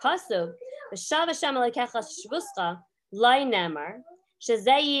shebakasuv v'shav Hashem alekecha shvuscha lai nemar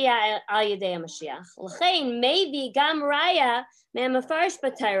shezei al yedei Mashiach. L'chein maybe gam raya me'amafarish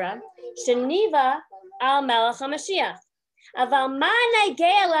b'Torah sheniva al melech HaMashiach. Aval ma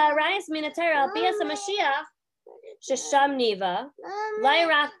negea la'arayis min ha'Torah al bias HaMashiach shesham niva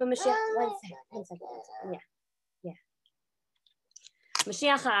la'irach b'Mashiach. One second. Yeah.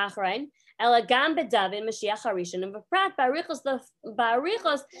 Mashiach ha'achrein ela gam b'David Mashiach harishon and v'prat ba'arichos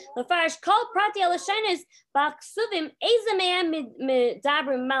l'farish kol prati elashenis ba'ksuvim eza me'em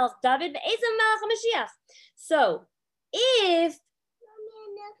medabrim malach David v'eza malach HaMashiach. So if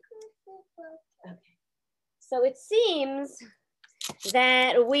So it seems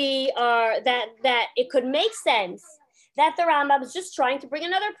that that it could make sense that the Rambam is just trying to bring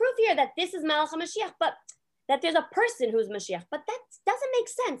another proof here that this is Melech HaMashiach, but that there's a person who's Mashiach. But that doesn't make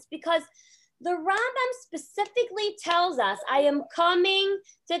sense because the Rambam specifically tells us, I am coming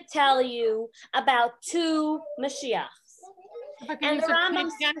to tell you about two Mashiachs. And the Rambam,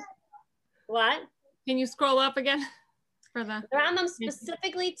 what? Can you scroll up again? The Rambam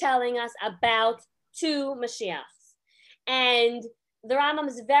specifically telling us about two Mashiachs. And the Rambam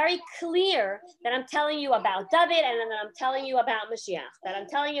is very clear that I'm telling you about David, and then I'm telling you about Mashiach, that I'm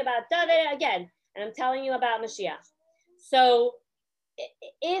telling you about David again, and I'm telling you about Mashiach. So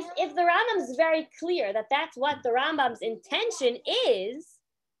if the Rambam is very clear that that's what the Rambam's intention is,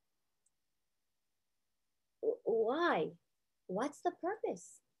 why? What's the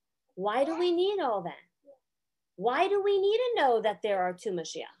purpose? Why do we need all that? Why do we need to know that there are two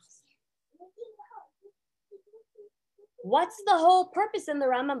Mashiachs? What's the whole purpose in the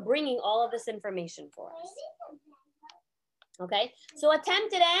Rambam bringing all of this information for us? Okay, so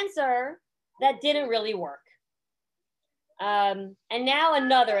attempted answer that didn't really work. And now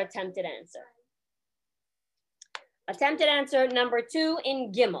another attempted answer. Attempted answer number 2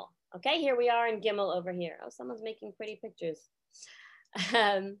 in Gimel. Okay, here we are in Gimel over here. Oh, someone's making pretty pictures.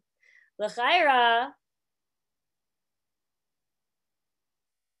 L'chaira.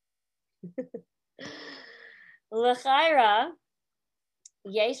 L'chaira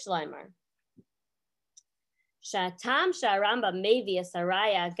yesh leimer. Shatam sharamba mevi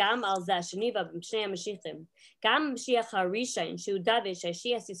asaraya gam al za shniva b'mshnei mashiachim gam mashiach harishain shu David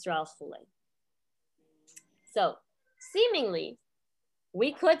sheshias Yisrael chulei. So seemingly,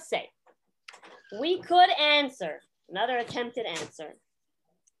 we could answer, another attempted answer,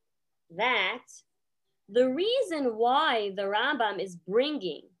 that the reason why the Rambam is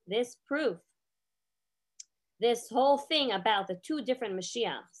bringing this proof, this whole thing about the two different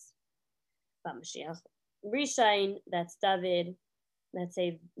Mashiachs, about Mashiach Rishain, that's David, that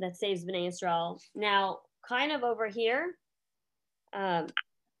saves Bnei Yisrael. Now, kind of over here,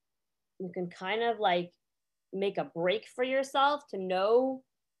 you can kind of like make a break for yourself to know,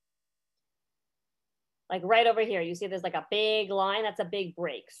 like right over here, you see there's like a big line, that's a big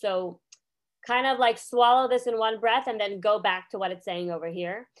break. So kind of like swallow this in one breath and then go back to what it's saying over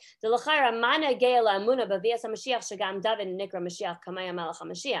here. So like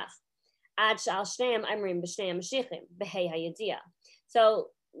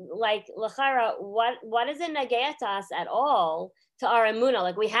l'chara, what is it negea to us at all, to our emunah?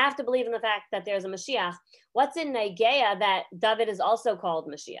 Like we have to believe in the fact that there's a Mashiach. What's in negea that David is also called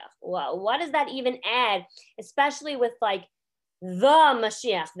Mashiach? Well, what does that even add, especially with like the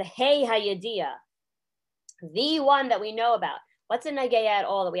Mashiach, the Hey Hayediyah, the one that we know about? What's in negea at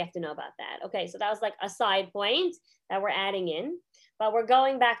all that we have to know about that? Okay, so that was like a side point that we're adding in, but we're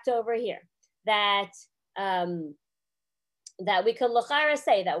going back to over here that that we could l'chara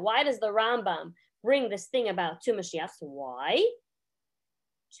say that why does the Rambam bring this thing about two Mashiachs? Why?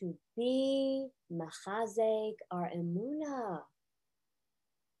 To be machazek our emunah.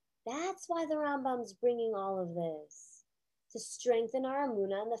 That's why the Rambam's bringing all of this, to strengthen our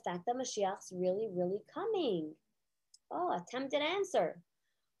emunah and the fact that Mashiach's really, really coming. Oh, attempted answer.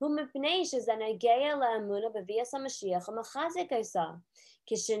 I'm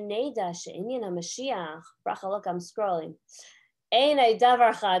scrolling. Einay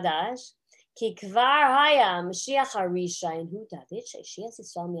Dvar chadash ki kvar haya Mashiach harishain hu David sheshias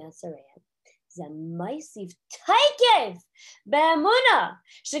Yisrael mi'atzarei zemaisiv taikev be'emunah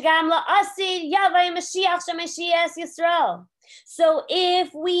shegam la'asid yavay Mashiach shemeshias Yisrael. So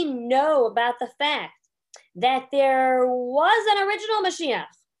if we know about the fact that there was an original Mashiach,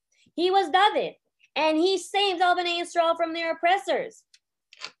 he was David, and he saved all Bnei Yisrael from their oppressors.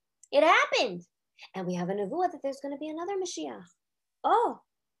 It happened. And we have a nevuah that there's going to be another Mashiach. Oh,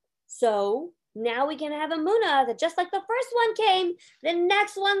 so now we can have a emunah that just like the first one came, the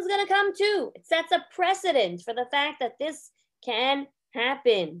next one's going to come too. It sets a precedent for the fact that this can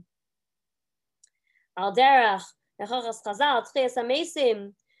happen. Al derech, nechachas chazal, tchias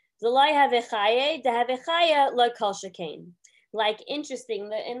hamesim, zolai havechaye, dehavechaye lo kol shekain. Like, interesting,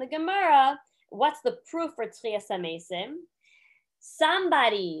 in the Gemara, what's the proof for tchias hamesim?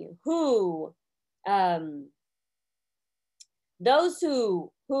 Somebody who, those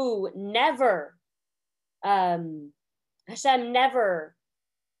who never, Hashem never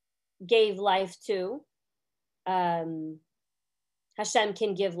gave life to, Hashem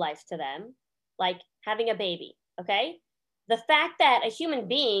can give life to them, like having a baby, okay? The fact that a human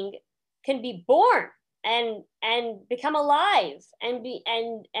being can be born and become alive and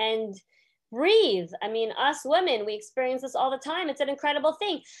breathe. I mean, us women, we experience this all the time. It's an incredible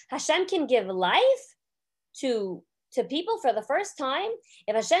thing. Hashem can give life to people for the first time.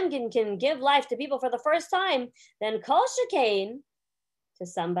 If Hashem can give life to people for the first time, then kol shekain to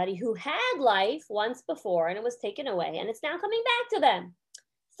somebody who had life once before and it was taken away and it's now coming back to them.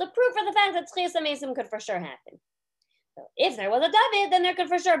 It's the proof for the fact that tchias hamesim could for sure happen. So if there was a David, then there could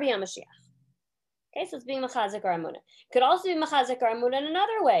for sure be a Mashiach. Okay, so it's being mechazik or amuna. Could also be mechazik or amuna in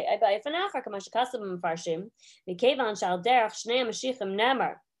another way.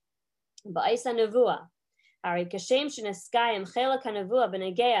 Ari kashem sheneskayim chelak hanavua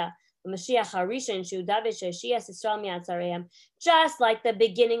b'negea Mashiach Harishan Shu David Sheshias Yisrael Miatzareim, just like the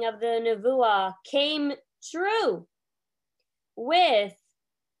beginning of the Nevuah came true with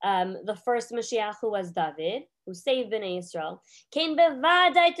the first Mashiach, who was David, who saved Bnei Yisrael. Came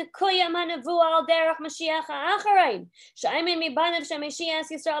bevadai to kuyam hanevuah al derech Mashiach ha'acharein. Shaimin mibanav shemashiach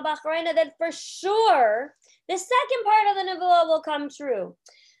Yisrael b'acharein, that for sure the second part of the Nevuah will come true.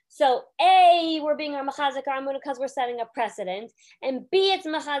 So A, we're being our mechazik our amuna because we're setting a precedent, and B, it's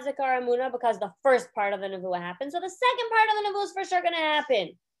mechazik our amuna because the first part of the nevuah happened. So the second part of the nevuah is for sure going to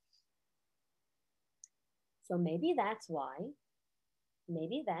happen. So maybe that's why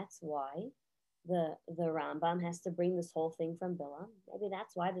the Rambam has to bring this whole thing from Bilam. Maybe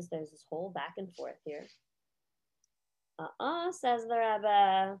that's why there's this whole back and forth here. Says the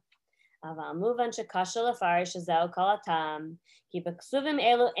Rebbe. Aval muvan shekasha lefarish zeu kol hatam ki b'ksuvim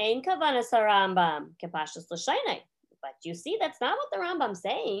elu ein kavanas harambam kepashtus l'shaynei. But you see, that's not what the Rambam's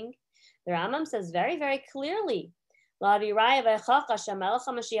saying. The Rambam says very, very clearly, the Rambam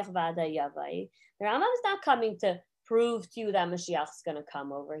is not coming to prove to you that Mashiach is going to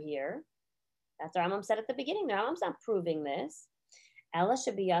come over here. That's what the Rambam said at the beginning. The Rambam's not proving this. Ela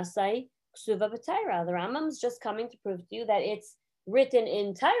shebiyasai ksuva b'Torah. The Rambam's just coming to prove to you that it's written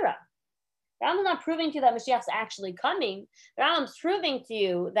in Torah. The Rambam's not proving to you that Mashiach's actually coming. The Rambam's proving to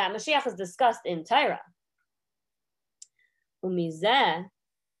you that Mashiach is discussed in Torah. Umizeh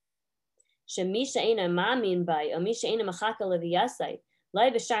shemi she'ena ma'amin bay, or mi she'ena machaka leviyasai, lai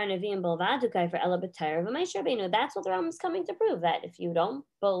b'shar nevi'im b'lvadukai for ela b'Torah v'ma'isher beinu. That's what the Rambam's coming to prove, that if you don't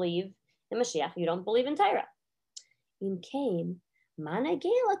believe in Mashiach, you don't believe in Torah. Im kain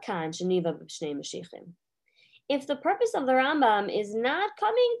managei lakan sheniva b'shnei Mashiachim. If the purpose of the Rambam is not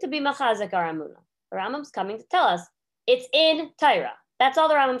coming to be mechazik our amuna, the Rambam's coming to tell us it's in Torah. That's all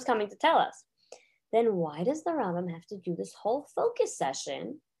the Rambam's coming to tell us. Then why does the Rambam have to do this whole focus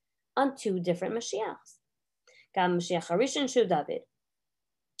session on two different Mashiachs? Gam Mashiach Harishan Shu David.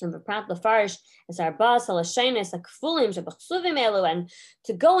 And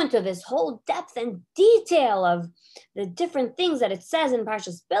to go into this whole depth and detail of the different things that it says in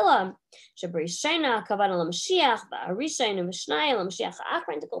Parshas Bilam, to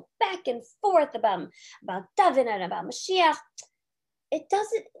go back and forth about David and about Mashiach.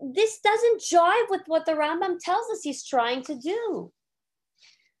 This doesn't jive with what the Rambam tells us he's trying to do.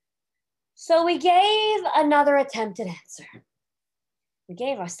 So we gave another attempted answer. We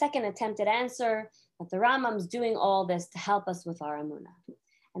gave our second attempted answer that the Rambam's doing all this to help us with our emunah.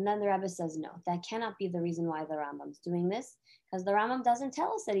 And then the Rebbe says, no, that cannot be the reason why the Rambam's doing this, because the Rambam doesn't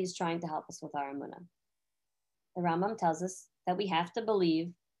tell us that he's trying to help us with our emunah. The Rambam tells us that we have to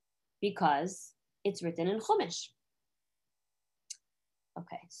believe because it's written in Chumash.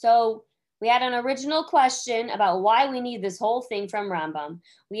 Okay, so we had an original question about why we need this whole thing from Rambam.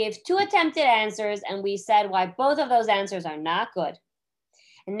 We gave two attempted answers, and we said why both of those answers are not good.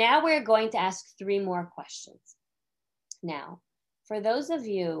 And now we're going to ask three more questions. Now, for those of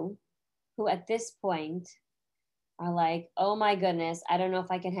you who at this point are like, oh my goodness, I don't know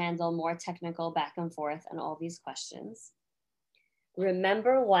if I can handle more technical back and forth on all these questions.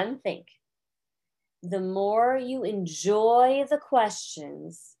 Remember one thing. The more you enjoy the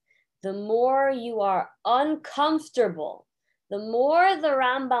questions, the more you are uncomfortable, the more the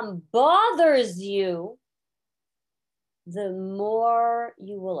Rambam bothers you, the more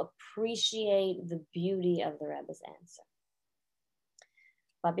you will appreciate the beauty of the Rebbe's answer.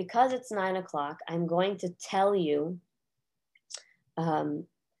 But because it's 9 o'clock, I'm going to tell you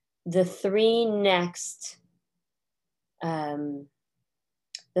the three next ICIs,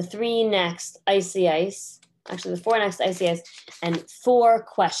 actually the four next ICIs, and 4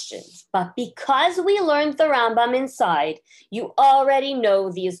 questions. But because we learned the Rambam inside, you already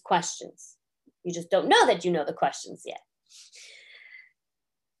know these questions. You just don't know that you know the questions yet.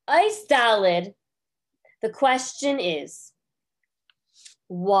 Ice Dalid, the question is,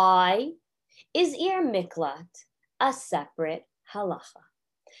 why is Ir Miklat a separate halacha?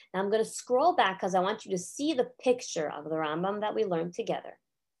 Now I'm going to scroll back because I want you to see the picture of the Rambam that we learned together.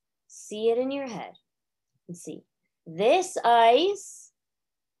 See it in your head and see. This halacha,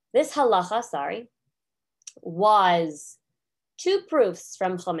 was 2 proofs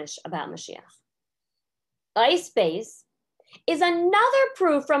from Chumash about Mashiach. Ice space is another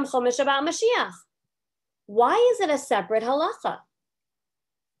proof from Chumash about Mashiach. Why is it a separate halacha?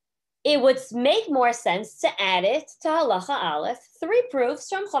 It would make more sense to add it to halacha aleph, 3 proofs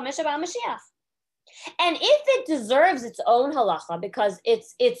from Chumash about Mashiach. And if it deserves its own halacha because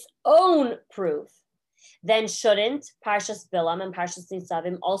it's its own proof, then shouldn't Parshas Bilam and Parshas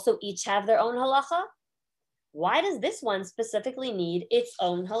Nitzavim also each have their own halacha? Why does this one specifically need its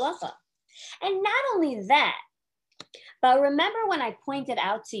own halacha? And not only that, but remember when I pointed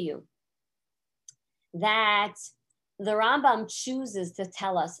out to you that the Rambam chooses to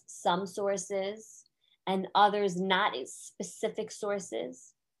tell us some sources and others not specific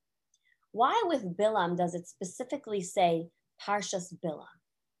sources? Why with Bilam does it specifically say Parshas Bilam?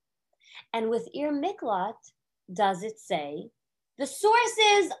 And with Ir Miklat, does it say the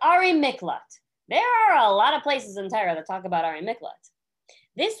sources are in Miklat? There are a lot of places in Torah that talk about Ari Miklat.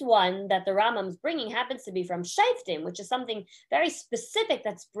 This one that the Rambam's bringing happens to be from Shiftim, which is something very specific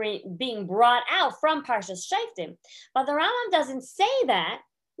that's being brought out from Parshas Shiftim. But the Rambam doesn't say that.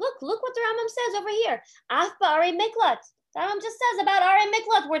 Look what the Rambam says over here. Af ba'ari miklat. The Rambam just says about Ari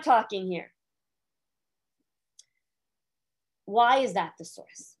Miklat we're talking here. Why is that the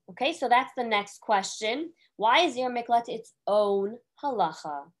source? Okay, so that's the next question. Why is Ir Miklat its own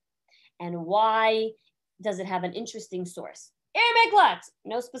halacha? And why does it have an interesting source? Ir Miklat,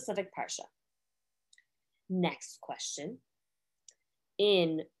 no specific parsha. Next question.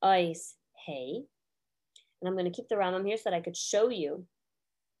 In Ois Hey, and I'm going to keep the Rambam here so that I could show you.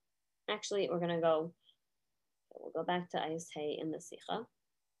 Actually, we'll go back to Ois Hey in the Sicha.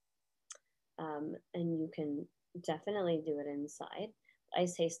 And you can definitely do it inside.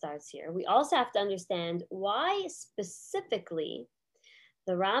 Ois Hey starts here. We also have to understand why specifically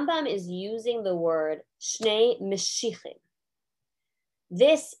the Rambam is using the word Shnei Meshichim.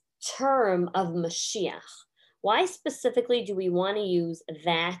 This term of Mashiach. Why specifically do we want to use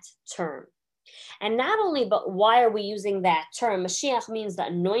that term? And not only, but why are we using that term? Mashiach means the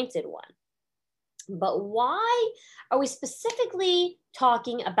anointed one. But why are we specifically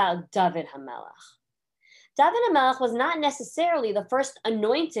talking about David HaMelech? David HaMelech was not necessarily the first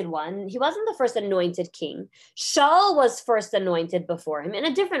anointed one. He wasn't the first anointed king. Shaul was first anointed before him in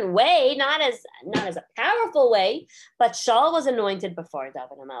a different way, not as a powerful way, but Shaul was anointed before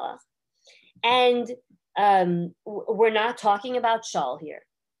David HaMelech. And we're not talking about Shaul here.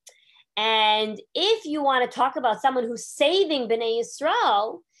 And if you want to talk about someone who's saving Bnei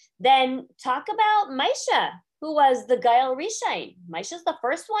Yisrael, then talk about Moshe, who was the Gael Rishain. Moshe's the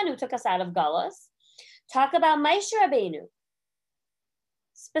first one who took us out of Galus. Talk about Moshe Rabbeinu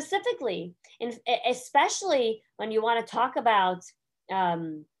specifically, especially when you want to talk about,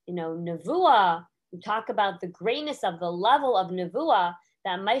 Nevuah. You talk about the greatness of the level of Nevuah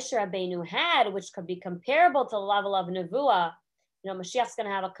that Moshe Rabbeinu had, which could be comparable to the level of Nevuah. Mashiach's going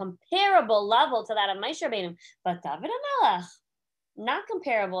to have a comparable level to that of Moshe Rabbeinu, but David HaMelech, not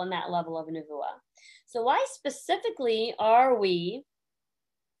comparable in that level of Nevuah. So why specifically are we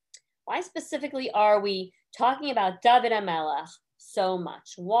talking about David HaMelech so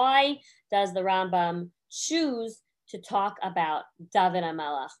much? Why does the Rambam choose to talk about David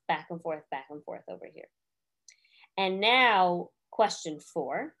HaMelech back and forth over here? And now, question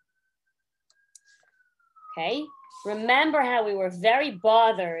 4. Okay, remember how we were very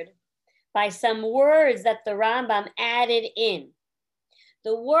bothered by some words that the Rambam added in.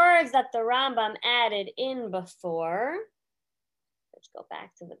 The words that the Rambam added in before, let's go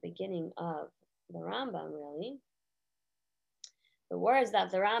back to the beginning of the Rambam, really. The words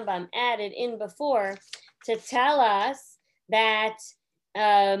that the Rambam added in before to tell us that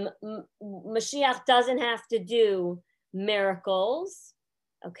Mashiach doesn't have to do miracles,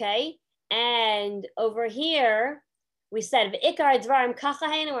 okay? And over here, we said, V'ikar Dvar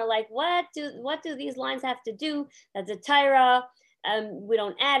kachahen, and we're like, what do these lines have to do? That's a Torah. We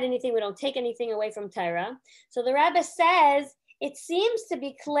don't add anything, we don't take anything away from Torah. So the Rebbe says, it seems to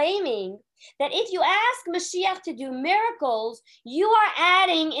be claiming that if you ask Mashiach to do miracles, you are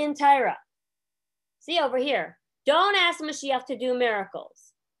adding in Torah. See over here, don't ask Mashiach to do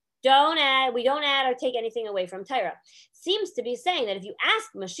miracles. We don't add or take anything away from Torah. Seems to be saying that if you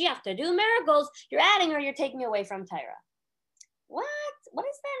ask Mashiach to do miracles, you're adding or you're taking away from Torah. What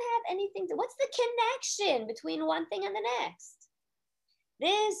does that have anything to, what's the connection between one thing and the next?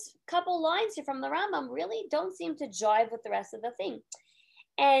 This couple lines here from the Rambam really don't seem to jive with the rest of the thing.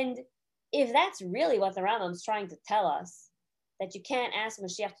 And if that's really what the Rambam's trying to tell us, that you can't ask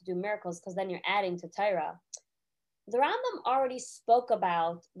Mashiach to do miracles because then you're adding to Torah, the Rambam already spoke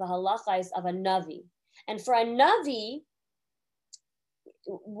about the halachas of a Navi. And for a Navi,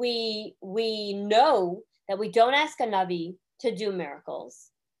 we know that we don't ask a Navi to do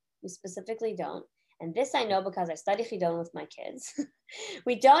miracles. We specifically don't. And this I know because I study Chidon with my kids.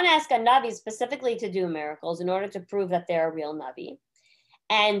 We don't ask a Navi specifically to do miracles in order to prove that they're a real Navi.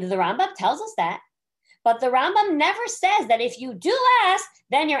 And the Rambam tells us that. But the Rambam never says that if you do ask,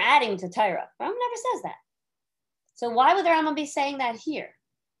 then you're adding to Torah. The Rambam never says that. So why would the Rambam be saying that here?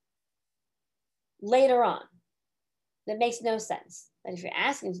 Later on. That makes no sense. That if you're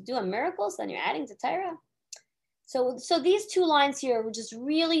asking to do a miracle, then you're adding to Torah. So these two lines here just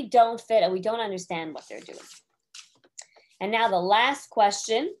really don't fit, and we don't understand what they're doing. And now the last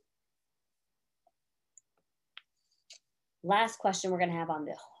question we're going to have on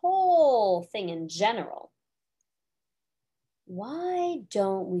the whole thing in general. Why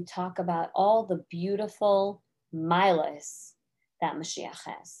don't we talk about all the beautiful milas that Mashiach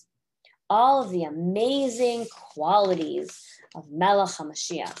has? All of the amazing qualities of Melech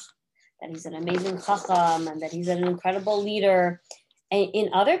HaMashiach, that he's an amazing chacham and that he's an incredible leader. And in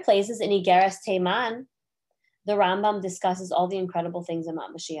other places, in Igeres Teiman, the Rambam discusses all the incredible things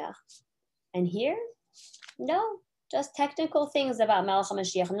about Mashiach. And here, no, just technical things about Melech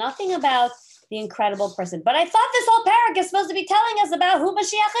HaMashiach, nothing about the incredible person. But I thought this whole parak is supposed to be telling us about who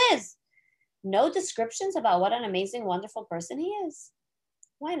Mashiach is. No descriptions about what an amazing, wonderful person he is.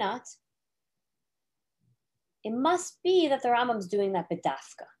 Why not? It must be that the Rambam's doing that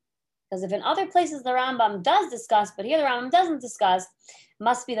b'dafka. Because if in other places the Rambam does discuss, but here the Rambam doesn't discuss, it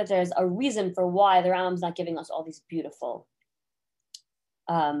must be that there's a reason for why the Rambam's not giving us all these beautiful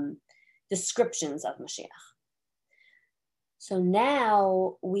descriptions of Mashiach. So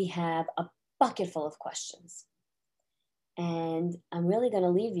now we have a bucket full of questions. And I'm really going to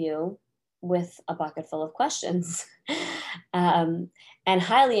leave you with a bucket full of questions and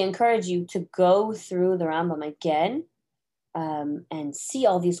highly encourage you to go through the Rambam again and see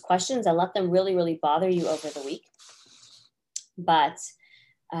all these questions and let them really, really bother you over the week. But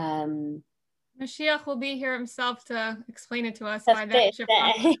Mashiach will be here himself to explain it to us to by that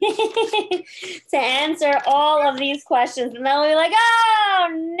Shifra. to answer all of these questions. And then we'll be like,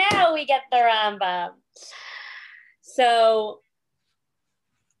 oh, now we get the Rambam. So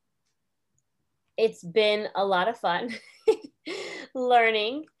it's been a lot of fun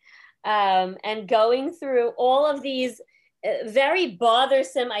learning and going through all of these very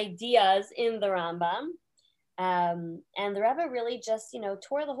bothersome ideas in the Rambam. And the Rebbe really just,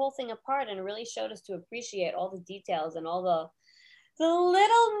 tore the whole thing apart and really showed us to appreciate all the details and all the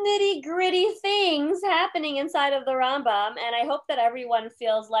little nitty gritty things happening inside of the Rambam. And I hope that everyone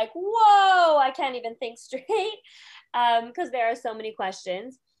feels like, whoa, I can't even think straight because there are so many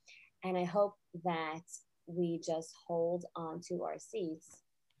questions. And I hope that we just hold on to our seats,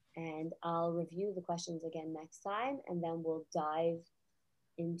 and I'll review the questions again next time, and then we'll dive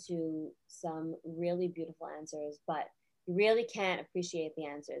into some really beautiful answers. But you really can't appreciate the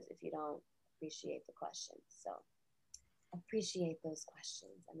answers if you don't appreciate the questions. So appreciate those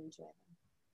questions and enjoy them.